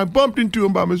walking, I bumped into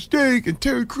him by mistake, and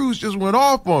Terry Crews just went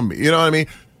off on me. You know what I mean?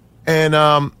 And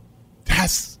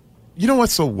that's, you know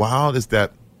what's so wild is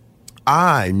that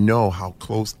I know how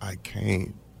close I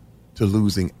came to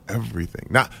losing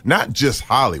everything. Not just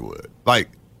Hollywood, like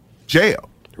jail.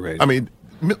 Right. I mean,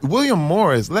 William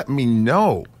Morris let me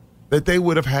know that they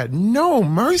would have had no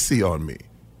mercy on me.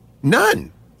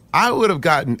 None. I would have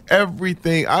gotten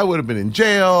everything. I would have been in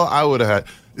jail. I would have had,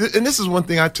 and this is one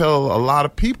thing I tell a lot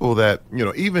of people, that, you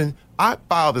know, even I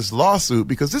filed this lawsuit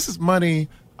because this is money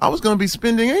I was going to be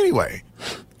spending anyway,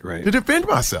 right, to defend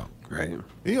myself. Right.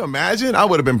 Can you imagine? I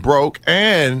would have been broke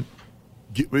and,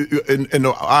 in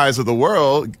the eyes of the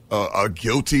world, a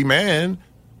guilty man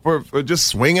for just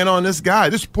swinging on this guy,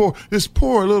 this poor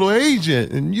little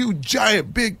agent, and you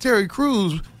giant big Terry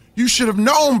Crews, you should have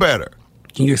known better.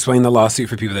 Can you explain the lawsuit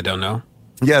for people that don't know?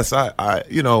 Yes, I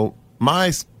you know,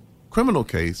 my criminal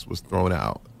case was thrown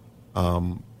out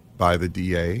by the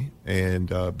DA,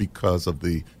 and because of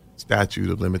the statute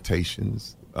of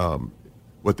limitations,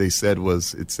 what they said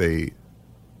was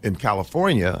in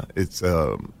California, it's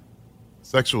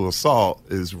sexual assault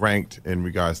is ranked in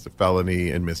regards to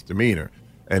felony and misdemeanor.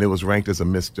 And it was ranked as a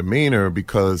misdemeanor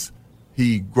because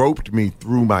he groped me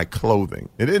through my clothing.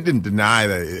 And it didn't deny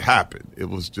that it happened. It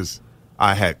was just,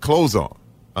 I had clothes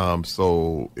on.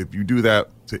 So if you do that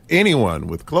to anyone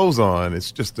with clothes on,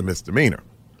 it's just a misdemeanor.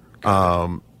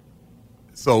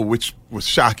 So which was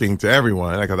shocking to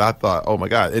everyone, because I thought, oh my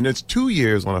God. And it's 2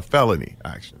 years on a felony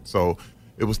action. So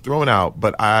it was thrown out,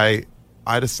 but I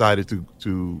decided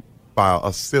to file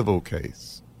a civil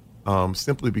case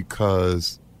simply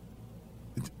because,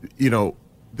 you know,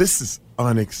 this is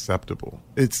unacceptable.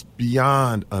 It's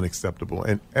beyond unacceptable.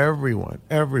 And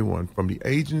everyone from the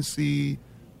agency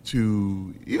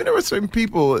to, even there were certain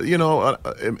people, you know,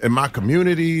 in my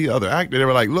community, other actors, they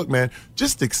were like, look, man,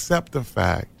 just accept the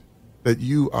fact that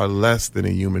you are less than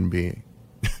a human being.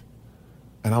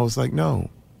 And I was like, no,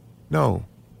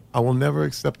 I will never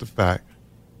accept the fact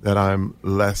that I'm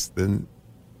less than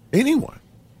anyone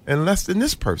and less than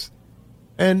this person.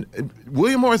 And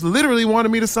William Morris literally wanted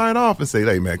me to sign off and say,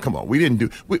 hey, man, come on.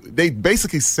 They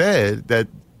basically said that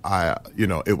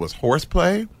it was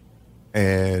horseplay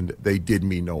and they did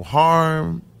me no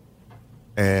harm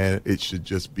and it should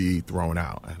just be thrown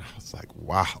out. And I was like,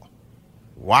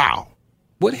 wow.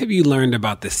 What have you learned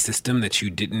about the system that you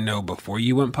didn't know before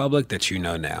you went public that you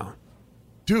know now?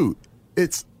 Dude,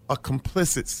 it's a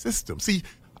complicit system. See,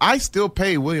 I still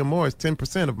pay William Morris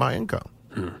 10% of my income.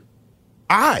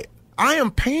 I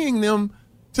am paying them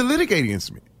to litigate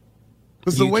against me.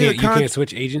 You can't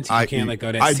switch agents? You can't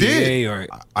go to SCA?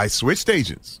 I switched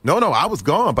agents. No, I was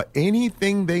gone. But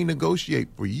anything they negotiate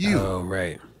for you. Oh,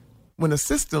 right. When a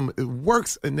system, it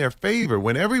works in their favor,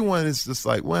 when everyone is just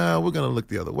like, well, we're going to look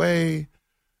the other way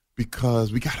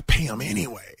because we got to pay them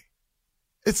anyway.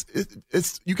 It's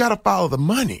you got to follow the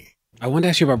money. I wanted to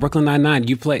ask you about Brooklyn Nine-Nine.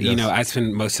 You play, yes. I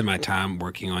spend most of my time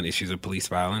working on issues of police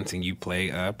violence, and you play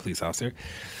a police officer.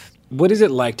 What is it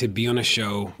like to be on a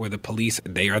show where the police,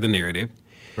 they are the narrative,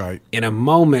 right? In a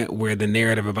moment where the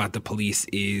narrative about the police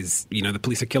is, the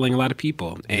police are killing a lot of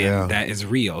people, and that is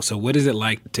real. So what is it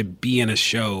like to be in a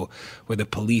show where the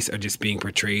police are just being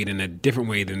portrayed in a different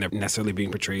way than they're necessarily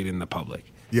being portrayed in the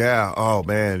public? Yeah. Oh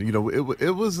man.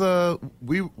 It was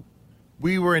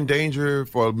we were in danger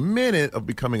for a minute of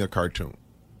becoming a cartoon,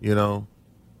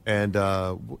 and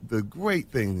the great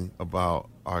thing about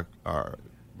our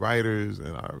writers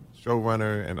and our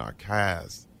showrunner and our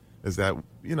cast is that,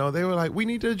 they were like, we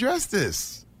need to address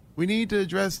this.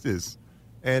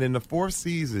 And in the 4th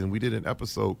season, we did an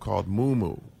episode called Moo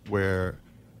Moo, where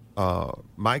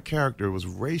my character was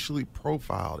racially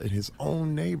profiled in his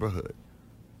own neighborhood.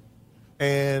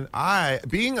 And I,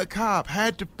 being a cop,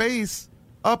 had to face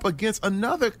up against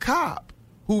another cop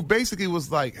who basically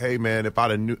was like, hey, man, if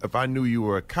I knew you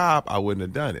were a cop, I wouldn't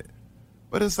have done it.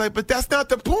 But it's like, but that's not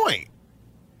the point.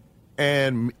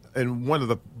 And one of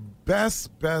the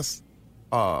best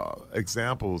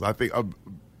examples, I think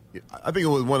it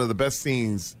was one of the best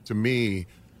scenes to me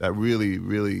that really,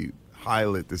 really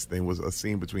highlight this thing was a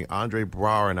scene between Andre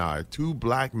Braugher and I, two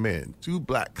black men, two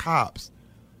black cops,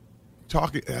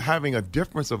 having a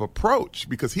difference of approach,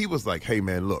 because he was like, hey,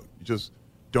 man, look, just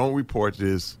don't report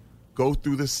this. Go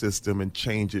through the system and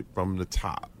change it from the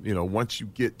top. You know, once you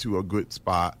get to a good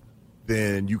spot,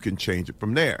 then you can change it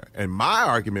from there. And my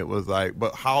argument was like,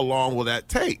 but how long will that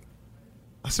take?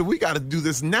 I said, we got to do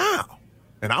this now.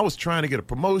 And I was trying to get a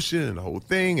promotion and the whole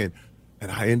thing. And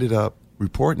I ended up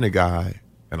reporting the guy,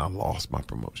 and I lost my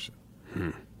promotion.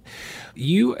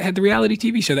 You had the reality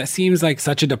TV show. That seems like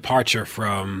such a departure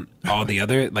from all the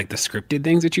other, like the scripted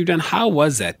things that you've done. How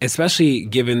was that? Especially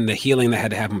given the healing that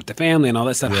had to happen with the family and all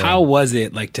that stuff. Yeah. How was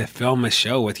it like to film a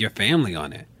show with your family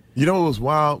on it? You know, it was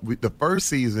wild. The first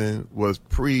season was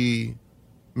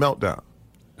pre-Meltdown.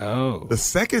 Oh. The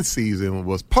second season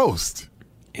was post.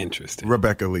 Interesting.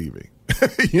 Rebecca leaving.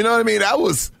 You know what I mean?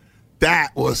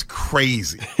 That was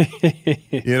crazy.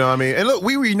 You know what I mean? And look,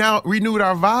 we renewed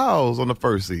our vows on the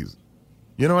first season.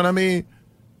 You know what I mean?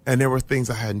 And there were things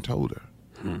I hadn't told her.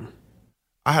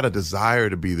 I had a desire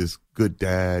to be this good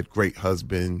dad, great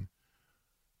husband.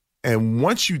 And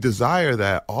once you desire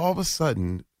that, all of a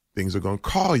sudden, things are going to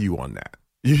call you on that.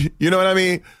 You know what I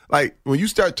mean? Like when you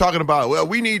start talking about, well,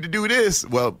 we need to do this.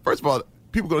 Well, first of all,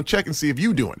 people are going to check and see if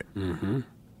you're doing it. Mm-hmm.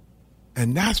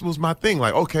 And that was my thing.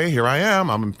 Like, okay, here I am.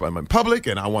 I'm in public,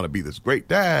 and I want to be this great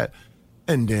dad.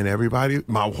 And then everybody,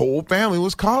 my whole family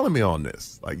was calling me on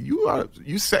this. Like,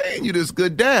 you saying you this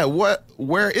good dad.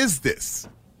 Where is this?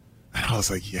 And I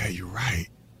was like, yeah, you're right.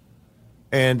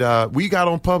 And we got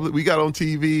on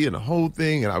TV and the whole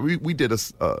thing. And we did a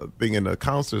thing in the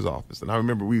counselor's office. And I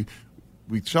remember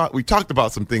we talked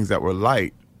about some things that were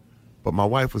light. But my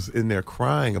wife was in there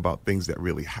crying about things that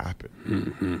really happened.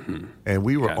 Mm-hmm. And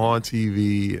we were on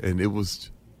TV, and it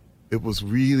was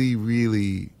really,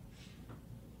 really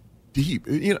deep.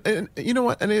 You know, and you know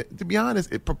what? And to be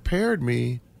honest, it prepared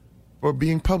me for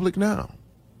being public now.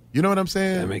 You know what I'm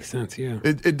saying? That makes sense, yeah.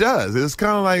 It does. It's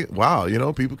kind of like, wow, you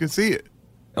know, people can see it.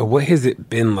 What has it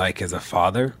been like as a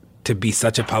father to be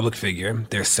such a public figure?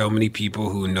 There's so many people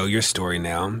who know your story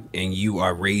now, and you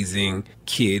are raising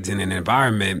kids in an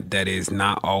environment that is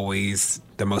not always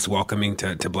the most welcoming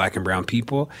to Black and brown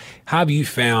people. How have you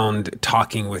found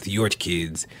talking with your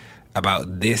kids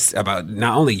about this, about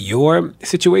not only your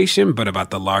situation, but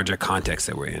about the larger context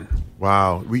that we're in?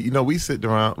 Wow. We sit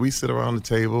around the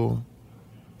table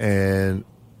and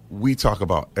we talk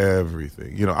about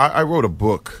everything. You know, I wrote a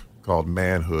book called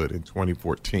Manhood in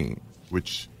 2014,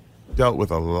 which dealt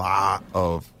with a lot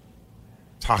of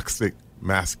toxic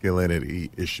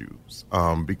masculinity issues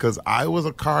because I was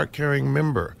a card-carrying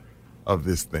member of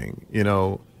this thing. You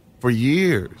know, for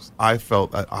years, I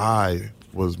felt that I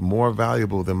was more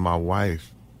valuable than my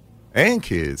wife and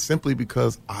kids simply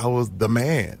because I was the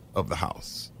man of the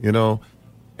house, you know?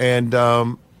 And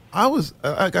I was,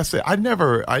 like I said, I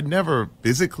never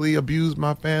physically abused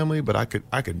my family, but I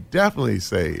could definitely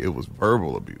say it was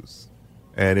verbal abuse.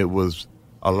 And it was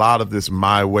a lot of this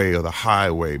my way or the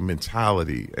highway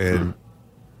mentality. And,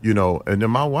 you know, and then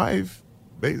my wife,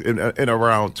 in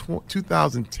around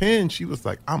 2010, she was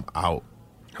like, I'm out.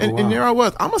 And, and there I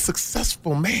was. I'm a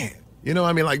successful man. You know,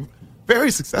 I mean, like,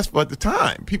 very successful at the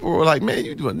time. People were like, man,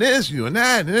 you're doing this, you're doing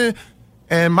that.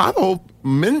 And my whole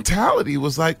mentality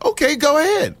was like, okay, go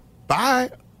ahead. Bye.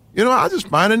 You know, I'll just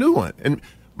find a new one. And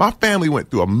my family went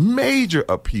through a major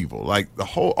upheaval. Like,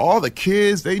 all the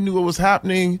kids, they knew what was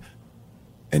happening.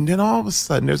 And then all of a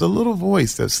sudden, there's a little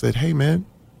voice that said, hey, man,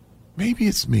 maybe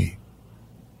it's me.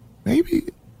 Maybe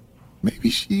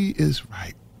she is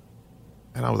right.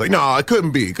 And I was like, no, it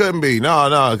couldn't be.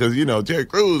 No, because, you know, Terry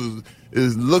Crews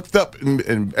is looked up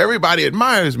and everybody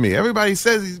admires me. Everybody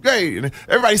says he's great. And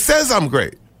everybody says I'm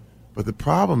great. But the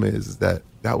problem is that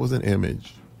was an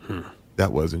image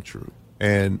that wasn't true.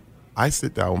 And I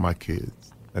sit down with my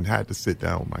kids and had to sit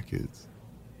down with my kids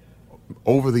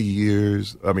over the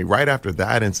years. I mean, right after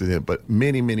that incident, but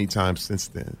many, many times since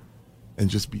then, and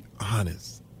just be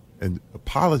honest and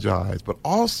apologize, but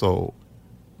also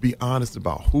be honest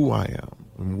about who I am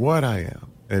and what I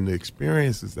am and the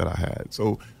experiences that I had.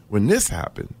 So when this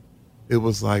happened, it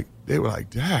was like, they were like,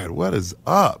 Dad, what is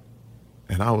up?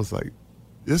 And I was like,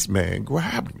 this man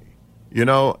grabbed me, you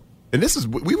know? and this is,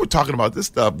 we were talking about this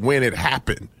stuff when it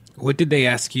happened. What did they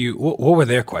ask you? What were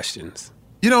their questions?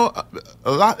 You know,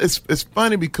 a lot. It's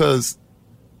funny because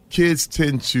kids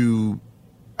tend to,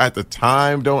 at the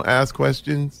time, don't ask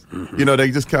questions. Mm-hmm. You know,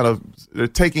 they just kind of, they're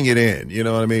taking it in. You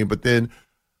know what I mean? But then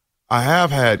I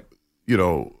have had, you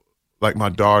know, like my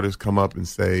daughters come up and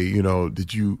say, you know,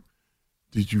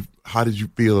 how did you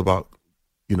feel about,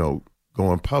 you know,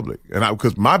 going public? And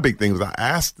because my big thing was I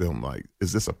asked them, like,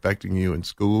 is this affecting you in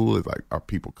school? Is like, are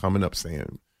people coming up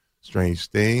saying strange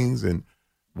things? And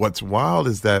what's wild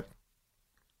is that,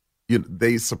 you know,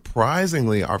 they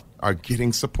surprisingly are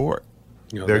getting support.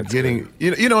 You know, they're getting,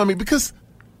 you know what I mean? Because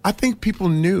I think people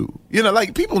knew, you know,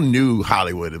 like people knew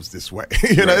Hollywood was this way.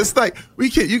 You know, it's like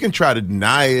you can try to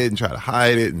deny it and try to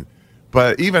hide it.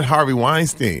 But even Harvey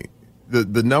Weinstein,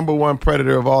 the number one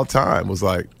predator of all time, was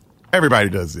like, everybody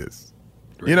does this.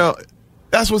 Right. You know,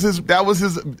 that was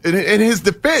his, in his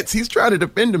defense, he's trying to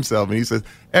defend himself. And he says,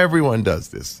 everyone does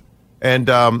this. And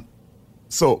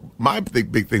so my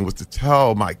big thing was to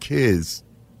tell my kids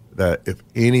that if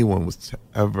anyone was to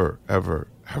ever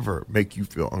make you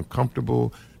feel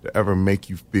uncomfortable, to ever make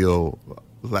you feel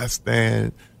less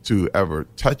than, to ever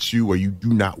touch you where you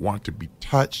do not want to be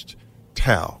touched,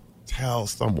 tell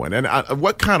someone. And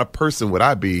what kind of person would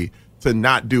I be to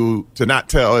not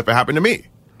tell if it happened to me?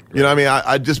 You know what I mean?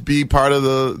 I'd just be part of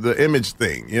the image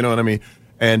thing. You know what I mean?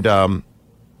 And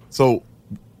so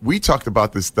we talked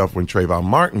about this stuff when Trayvon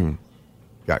Martin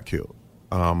got killed.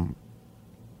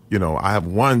 You know, I have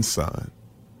one son,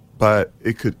 but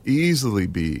it could easily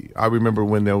be. I remember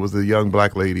when there was a young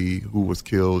black lady who was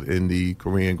killed in the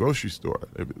Korean grocery store.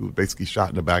 It was basically shot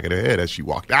in the back of the head as she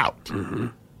walked out,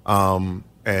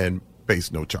 and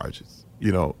faced no charges.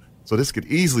 You know, so this could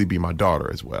easily be my daughter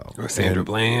as well. Or Sandra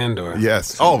Bland, or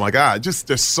yes. Oh my God! Just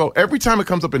there's so every time it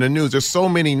comes up in the news, there's so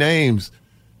many names.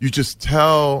 You just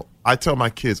I tell my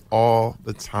kids all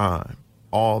the time.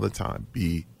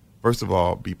 First of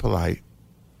all, be polite.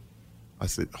 I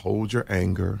said, hold your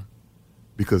anger,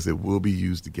 because it will be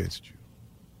used against you.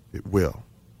 It will.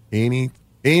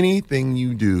 Anything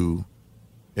you do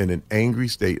in an angry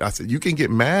state, I said, you can get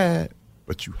mad,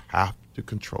 but you have to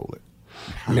control it.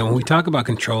 Now, when we talk about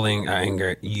controlling our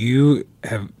anger, you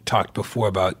have talked before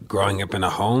about growing up in a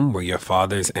home where your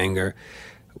father's anger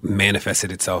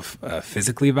manifested itself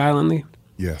physically violently.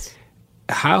 Yes.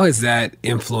 How has that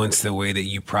influenced the way that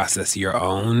you process your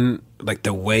own, like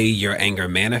the way your anger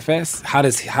manifests? How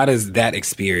does that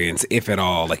experience, if at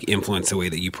all, like influence the way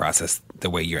that you process the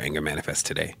way your anger manifests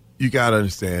today? You got to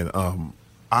understand,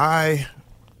 I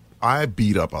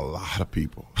beat up a lot of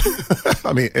people.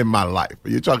 I mean, in my life.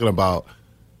 You're talking about,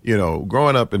 you know,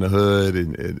 growing up in the hood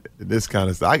and this kind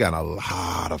of stuff. I got a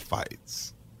lot of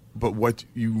fights. But what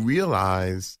you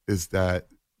realize is that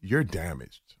you're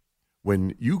damaged.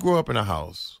 When you grow up in a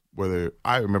house,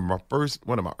 I remember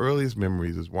one of my earliest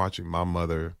memories is watching my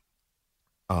mother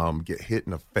get hit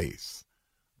in the face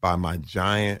by my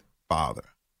giant father.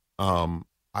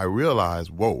 I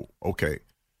realized, whoa, okay,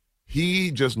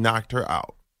 he just knocked her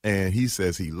out, and he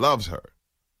says he loves her.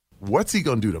 What's he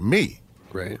gonna do to me?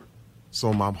 Right.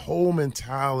 So my whole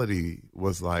mentality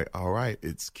was like, all right,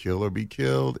 it's kill or be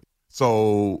killed.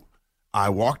 So I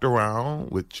walked around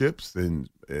with chips and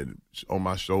on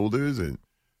my shoulders and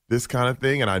this kind of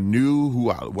thing. And I knew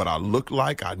what I looked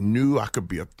like. I knew I could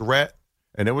be a threat.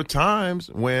 And there were times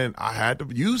when I had to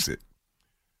use it.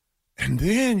 And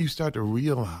then you start to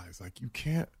realize, like, you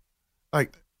can't,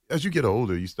 like, as you get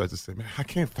older, you start to say, man, I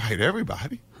can't fight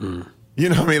everybody. You know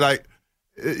what I mean? Like,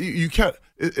 you can't,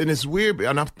 and it's weird.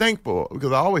 And I'm thankful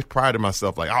because I always prided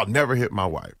myself, like, I'll never hit my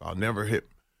wife. I'll never hit,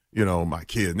 you know, my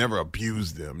kids, never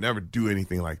abuse them, never do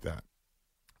anything like that.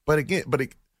 But again,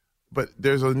 but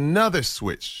there's another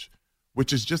switch,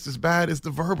 which is just as bad as the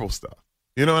verbal stuff.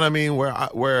 You know what I mean? Where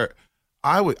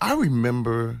I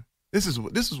remember this is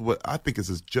what I think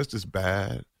is just as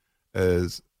bad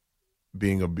as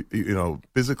being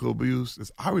physical abuse.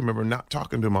 Is I remember not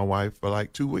talking to my wife for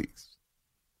like 2 weeks.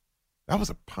 That was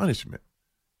a punishment.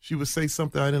 She would say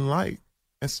something I didn't like,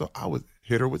 and so I would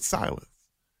hit her with silence.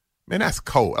 Man, that's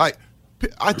cold. Like,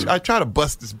 I try to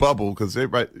bust this bubble because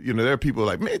everybody, you know, there are people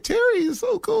like, man, Terry is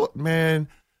so cool. Man,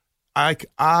 I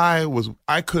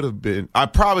could have been. I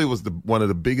probably was one of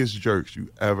the biggest jerks you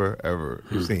ever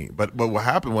seen. But what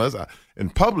happened was,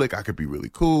 in public, I could be really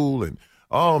cool and,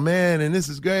 oh man, and this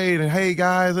is great, and hey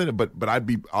guys, but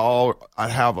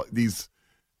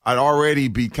I'd already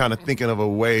be kind of thinking of a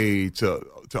way to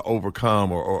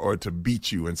overcome or to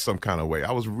beat you in some kind of way.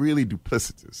 I was really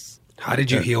duplicitous. How did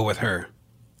you heal with her?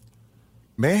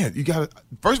 Man,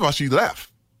 first of all, she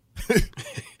left.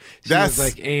 She was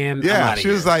like, and yeah, I'm outta she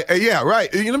was here. like, hey, yeah,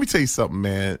 right. Let me tell you something,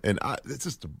 man. And it's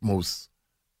just the most,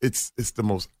 it's the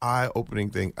most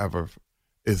eye-opening thing ever.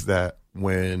 Is that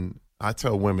when I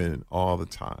tell women all the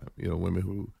time, women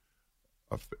who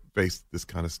face this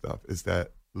kind of stuff, is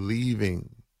that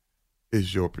leaving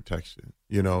is your protection.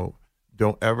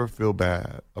 Don't ever feel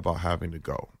bad about having to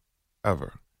go,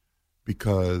 ever,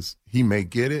 because he may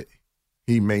get it,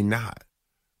 he may not,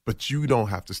 but you don't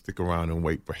have to stick around and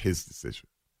wait for his decision.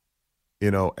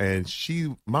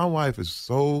 And my wife is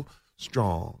so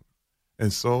strong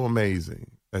and so amazing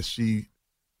that she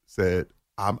said,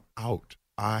 I'm out.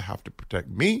 I have to protect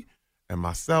me and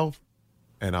myself,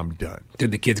 and I'm done.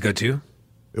 Did the kids go too?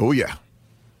 Oh, yeah.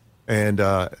 And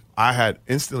I had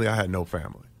no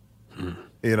family, and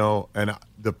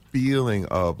the feeling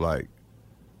of like,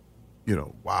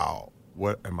 wow,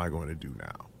 what am I going to do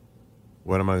now?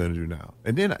 What am I going to do now?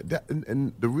 And then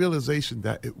and the realization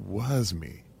that it was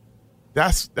me.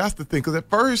 That's the thing. Because at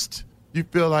first you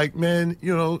feel like, man,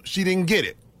 she didn't get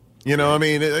it. What I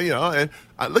mean? And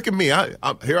look at me.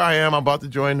 Here I am. I'm about to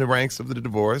join the ranks of the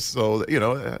divorce. So,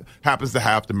 it happens to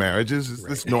half the marriages.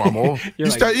 It's normal. you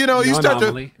start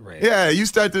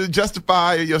to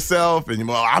justify yourself and,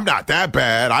 well, I'm not that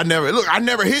bad. I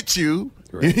never hit you.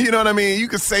 Right. You know what I mean? You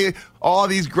could say all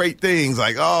these great things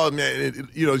like, oh, man,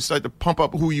 you start to pump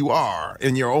up who you are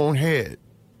in your own head.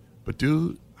 But,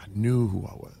 dude, I knew who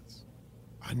I was.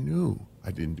 I knew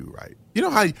I didn't do right. You know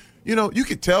how, you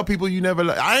could tell people you never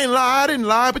lied. I didn't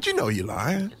lie, but you're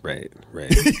lying. Right.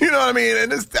 You know what I mean?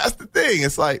 And that's the thing.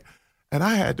 It's like, and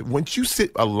I had to, once you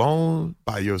sit alone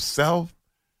by yourself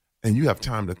and you have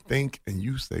time to think and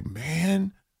you say,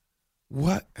 man,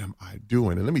 what am I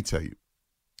doing? And let me tell you,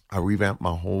 I revamped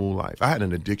my whole life. I had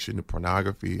an addiction to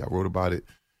pornography. I wrote about it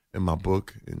in my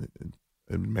book, in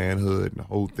Manhood and the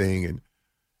whole thing.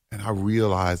 And I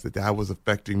realized that was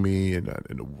affecting me and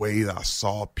the way that I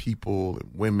saw people and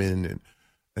women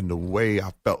and the way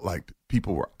I felt like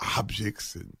people were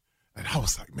objects. And I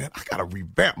was like, man, I got to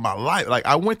revamp my life. Like,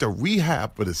 I went to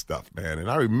rehab for this stuff, man.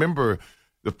 And I remember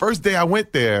the first day I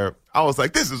went there, I was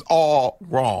like, this is all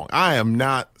wrong. I am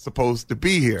not supposed to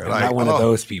be here. I'm like, not one of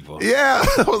those people. Yeah.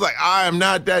 I was like, I am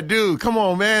not that dude. Come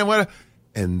on, man.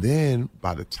 And then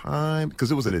by the time,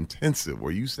 because it was an intensive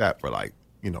where you sat for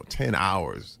 10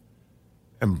 hours.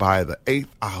 And by the 8th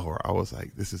hour, I was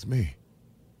like, this is me.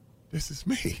 This is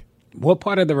me. What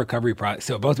part of the recovery process?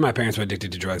 So both of my parents were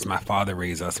addicted to drugs. My father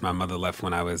raised us. My mother left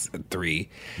when I was 3.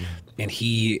 And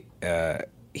he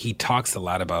talks a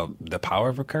lot about the power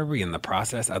of recovery and the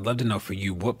process. I'd love to know for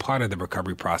you, what part of the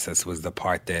recovery process was the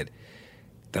part that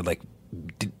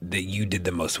you did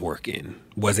the most work in?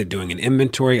 Was it doing an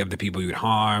inventory of the people you'd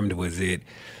harmed? Was it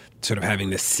sort of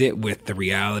having to sit with the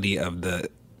reality of the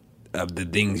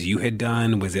things you had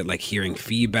done? Was it like hearing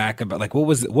feedback about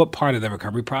what part of the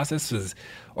recovery process was,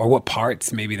 or what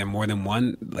parts, maybe there are more than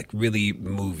one, really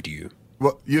moved you?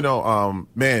 Well,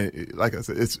 man, like I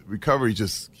said, it's recovery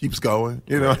just keeps going.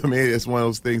 You know what I mean? It's one of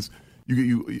those things.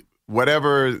 You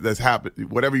whatever that's happened,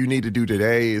 whatever you need to do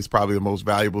today is probably the most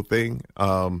valuable thing.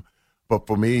 But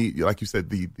for me, like you said,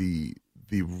 the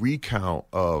recount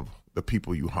of the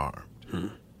people you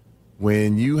harmed,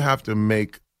 when you have to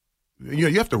make, you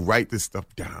have to write this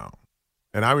stuff down.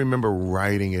 And I remember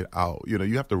writing it out. You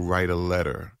have to write a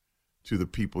letter to the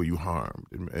people you harmed,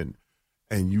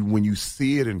 and you, when you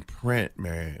see it in print,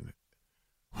 man,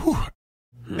 whew.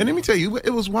 And let me tell you, it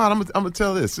was wild. I'm gonna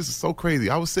tell this. This is so crazy.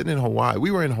 I was sitting in Hawaii.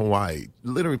 We were in Hawaii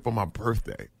literally for my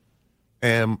birthday,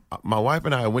 and my wife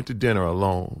and I went to dinner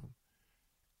alone.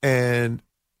 And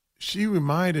she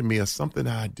reminded me of something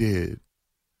I did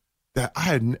that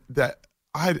I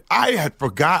had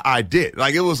forgot I did.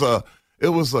 Like, it was a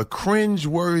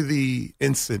cringeworthy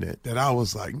incident that I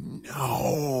was like,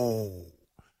 no,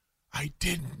 I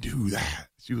didn't do that.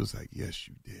 She was like, yes,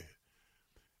 you did.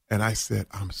 And I said,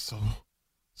 I'm so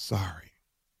sorry.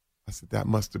 I said, that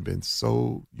must have been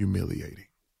so humiliating.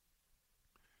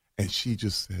 And she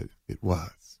just said, it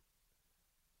was.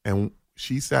 And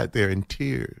she sat there in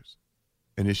tears.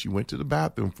 And then she went to the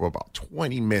bathroom for about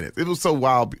 20 minutes. It was so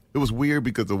wild. It was weird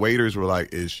because the waiters were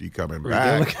like, is she coming back?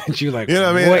 They're looking at you like, you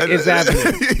know what I mean? What is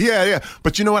happening? Yeah.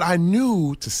 But you know what? I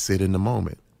knew to sit in the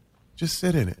moment. Just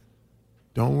sit in it.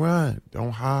 Don't run.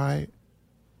 Don't hide.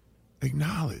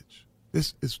 Acknowledge.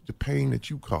 This is the pain that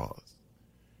you caused.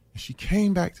 And she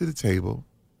came back to the table,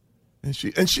 and she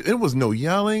it was no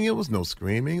yelling, it was no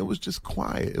screaming, it was just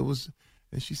quiet.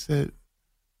 And she said,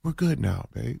 we're good now,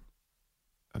 babe.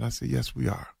 And I said, yes, we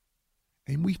are.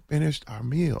 And we finished our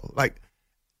meal. Like,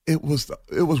 it was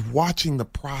watching the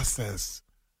process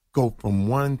go from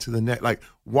one to the next, like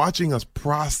watching us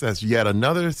process yet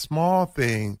another small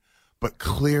thing, but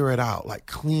clear it out, like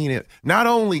clean it, not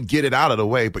only get it out of the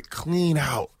way, but clean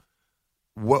out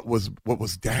what was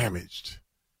damaged.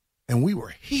 And we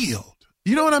were healed.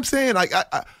 You know what I'm saying? Like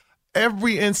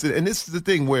every incident, and this is the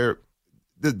thing where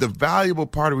the valuable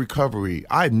part of recovery,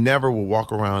 I never will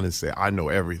walk around and say, I know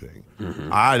everything. Mm-hmm.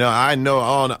 I know,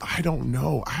 I don't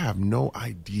know. I have no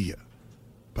idea.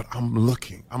 But I'm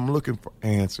looking for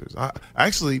answers. I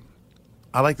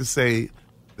like to say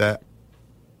that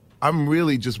I'm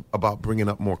really just about bringing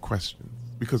up more questions,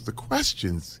 because the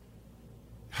questions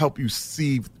help you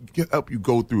help you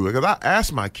go through it. Because I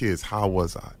ask my kids, how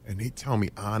was I? And they tell me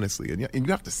honestly. And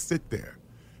you have to sit there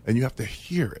and you have to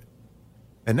hear it.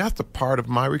 And that's a part of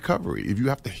my recovery. If you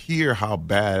have to hear how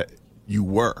bad you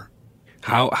were.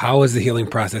 How is the healing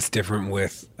process different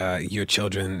with your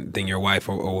children than your wife,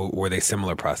 or were they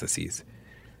similar processes?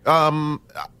 I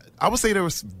would say they were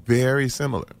very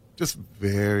similar. Just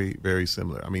very, very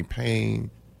similar. I mean, pain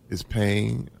is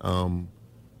pain.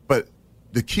 But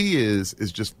the key is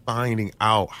just finding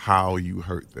out how you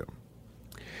hurt them.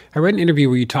 I read an interview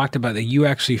where you talked about that you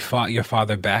actually fought your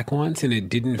father back once and it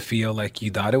didn't feel like you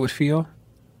thought it would feel.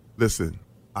 Listen,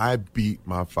 I beat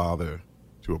my father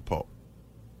to a pulp.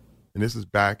 And this is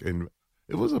back in,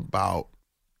 it was about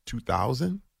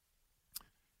 2000.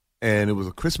 And it was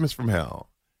a Christmas from hell.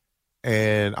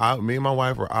 And me and my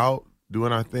wife were out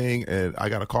doing our thing, and I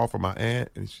got a call from my aunt,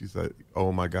 and she said,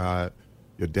 oh my God,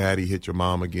 your daddy hit your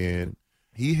mom again.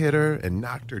 He hit her and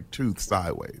knocked her tooth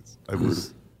sideways.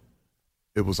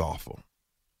 It was awful.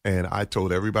 And I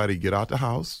told everybody, get out the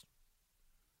house.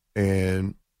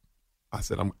 And I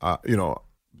said,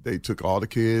 they took all the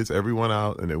kids, everyone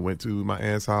out, and they went to my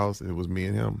aunt's house, and it was me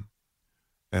and him.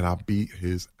 And I beat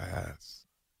his ass,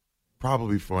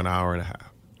 probably for an hour and a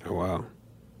half. Oh, wow.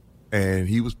 And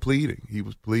he was pleading. He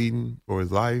was pleading for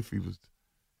his life. And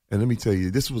let me tell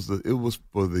you, it was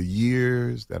for the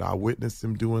years that I witnessed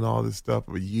him doing all this stuff,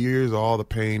 for years of all the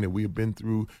pain that we have been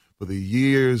through, for the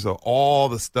years of all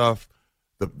the stuff,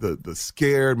 the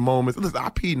scared moments. Listen, I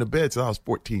peed in the bed till I was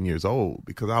 14 years old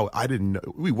because I didn't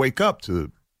know. We wake up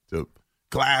to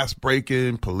glass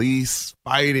breaking, police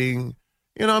fighting.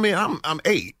 You know what I mean? I'm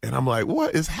 8, and I'm like,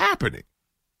 what is happening?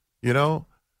 You know?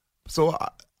 So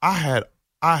I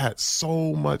had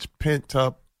so much pent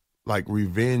up like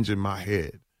revenge in my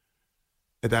head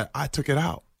that I took it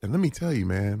out. And let me tell you,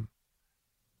 man,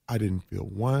 I didn't feel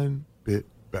one bit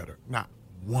better. Not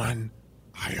one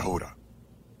iota.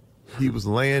 He was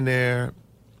laying there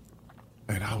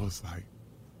and I was like,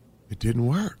 it didn't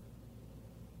work.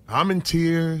 I'm in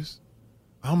tears.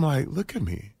 I'm like, look at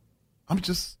me.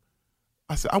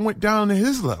 I said, I went down to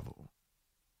his level.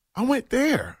 I went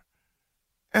there.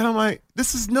 And I'm like,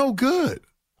 this is no good.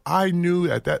 I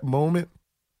knew at that moment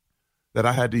that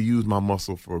I had to use my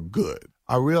muscle for good.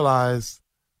 I realized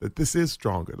that this is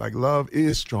stronger. Like, love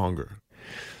is stronger.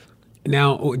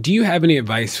 Now, do you have any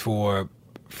advice for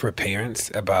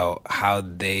parents about how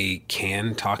they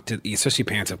can talk to, especially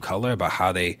parents of color, about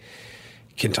how they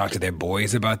can talk to their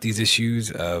boys about these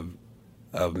issues of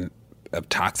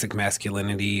toxic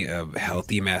masculinity, of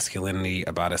healthy masculinity,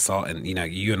 about assault? And,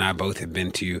 you and I both have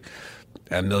been to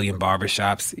a million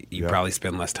barbershops. You probably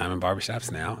spend less time in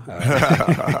barbershops now.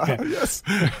 Yes.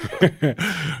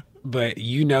 But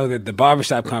you know that the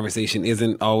barbershop conversation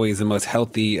isn't always the most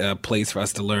healthy place for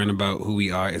us to learn about who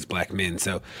we are as Black men.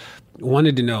 So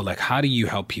wanted to know, like, how do you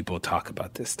help people talk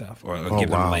about this stuff or give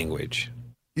them language?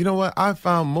 You know what? I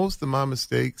found most of my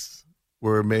mistakes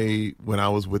were made when I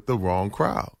was with the wrong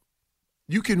crowd.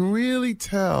 You can really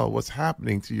tell what's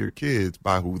happening to your kids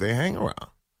by who they hang around.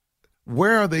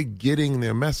 Where are they getting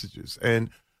their messages? And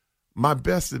my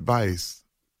best advice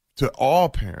to all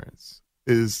parents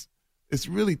is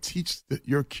really teach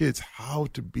your kids how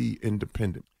to be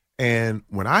independent. And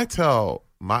what I tell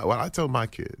my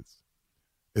kids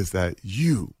is that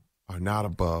you are not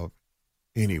above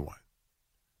anyone.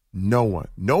 No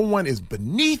one is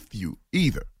beneath you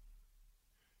either.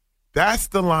 That's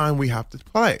the line we have to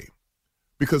play,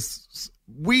 because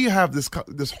we have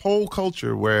this whole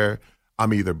culture where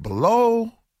I'm either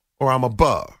below or I'm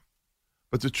above.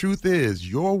 But the truth is,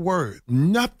 your worth,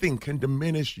 nothing can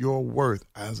diminish your worth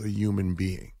as a human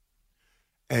being.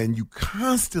 And you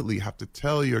constantly have to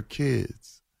tell your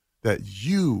kids that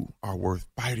you are worth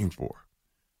fighting for.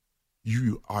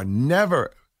 You are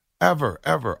never, ever,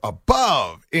 ever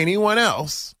above anyone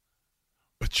else,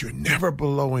 but you're never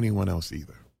below anyone else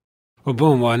either. Well,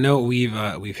 boom. Well, I know we've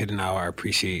hit an hour. I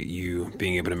appreciate you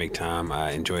being able to make time.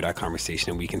 I enjoyed our conversation,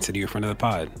 and we consider you a friend of the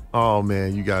pod. Oh,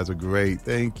 man, you guys are great.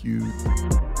 Thank you.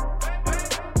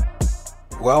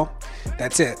 Well,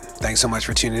 that's it. Thanks so much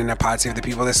for tuning in to Pod Save the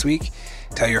People this week.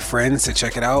 Tell your friends to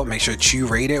check it out. Make sure that you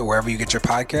rate it wherever you get your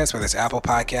podcast, whether it's Apple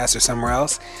Podcasts or somewhere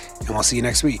else. And we'll see you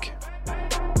next week.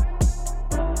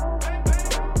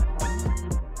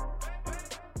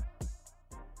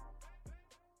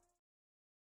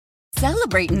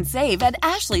 Celebrate and save at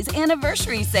Ashley's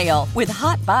Anniversary Sale. With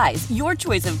Hot Buys, your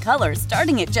choice of colors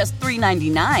starting at just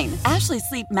 $3.99. Ashley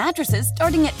Sleep mattresses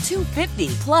starting at $2.50.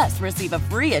 Plus, receive a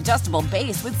free adjustable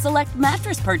base with select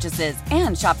mattress purchases.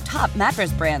 And shop top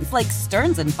mattress brands like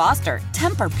Stearns & Foster,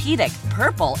 Tempur-Pedic,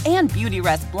 Purple, and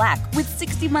Beautyrest Black with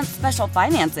 60-month special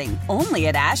financing. Only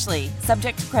at Ashley.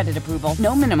 Subject to credit approval.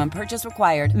 No minimum purchase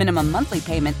required. Minimum monthly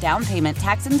payment, down payment,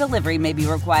 tax, and delivery may be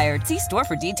required. See store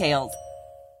for details.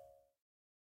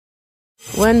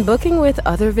 When booking with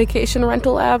other vacation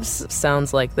rental apps,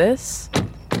 sounds like this.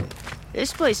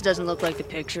 This place doesn't look like the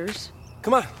pictures.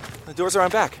 Come on, the doors are on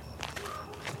back.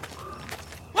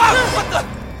 Wow, what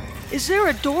the? Is there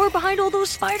a door behind all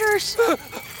those spiders?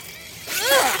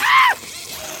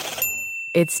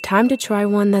 It's time to try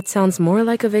one that sounds more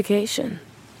like a vacation.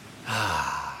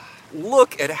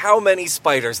 Look at how many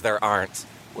spiders there aren't.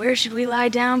 Where should we lie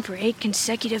down for 8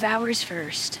 consecutive hours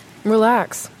first?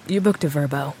 Relax, you booked a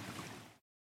Vrbo.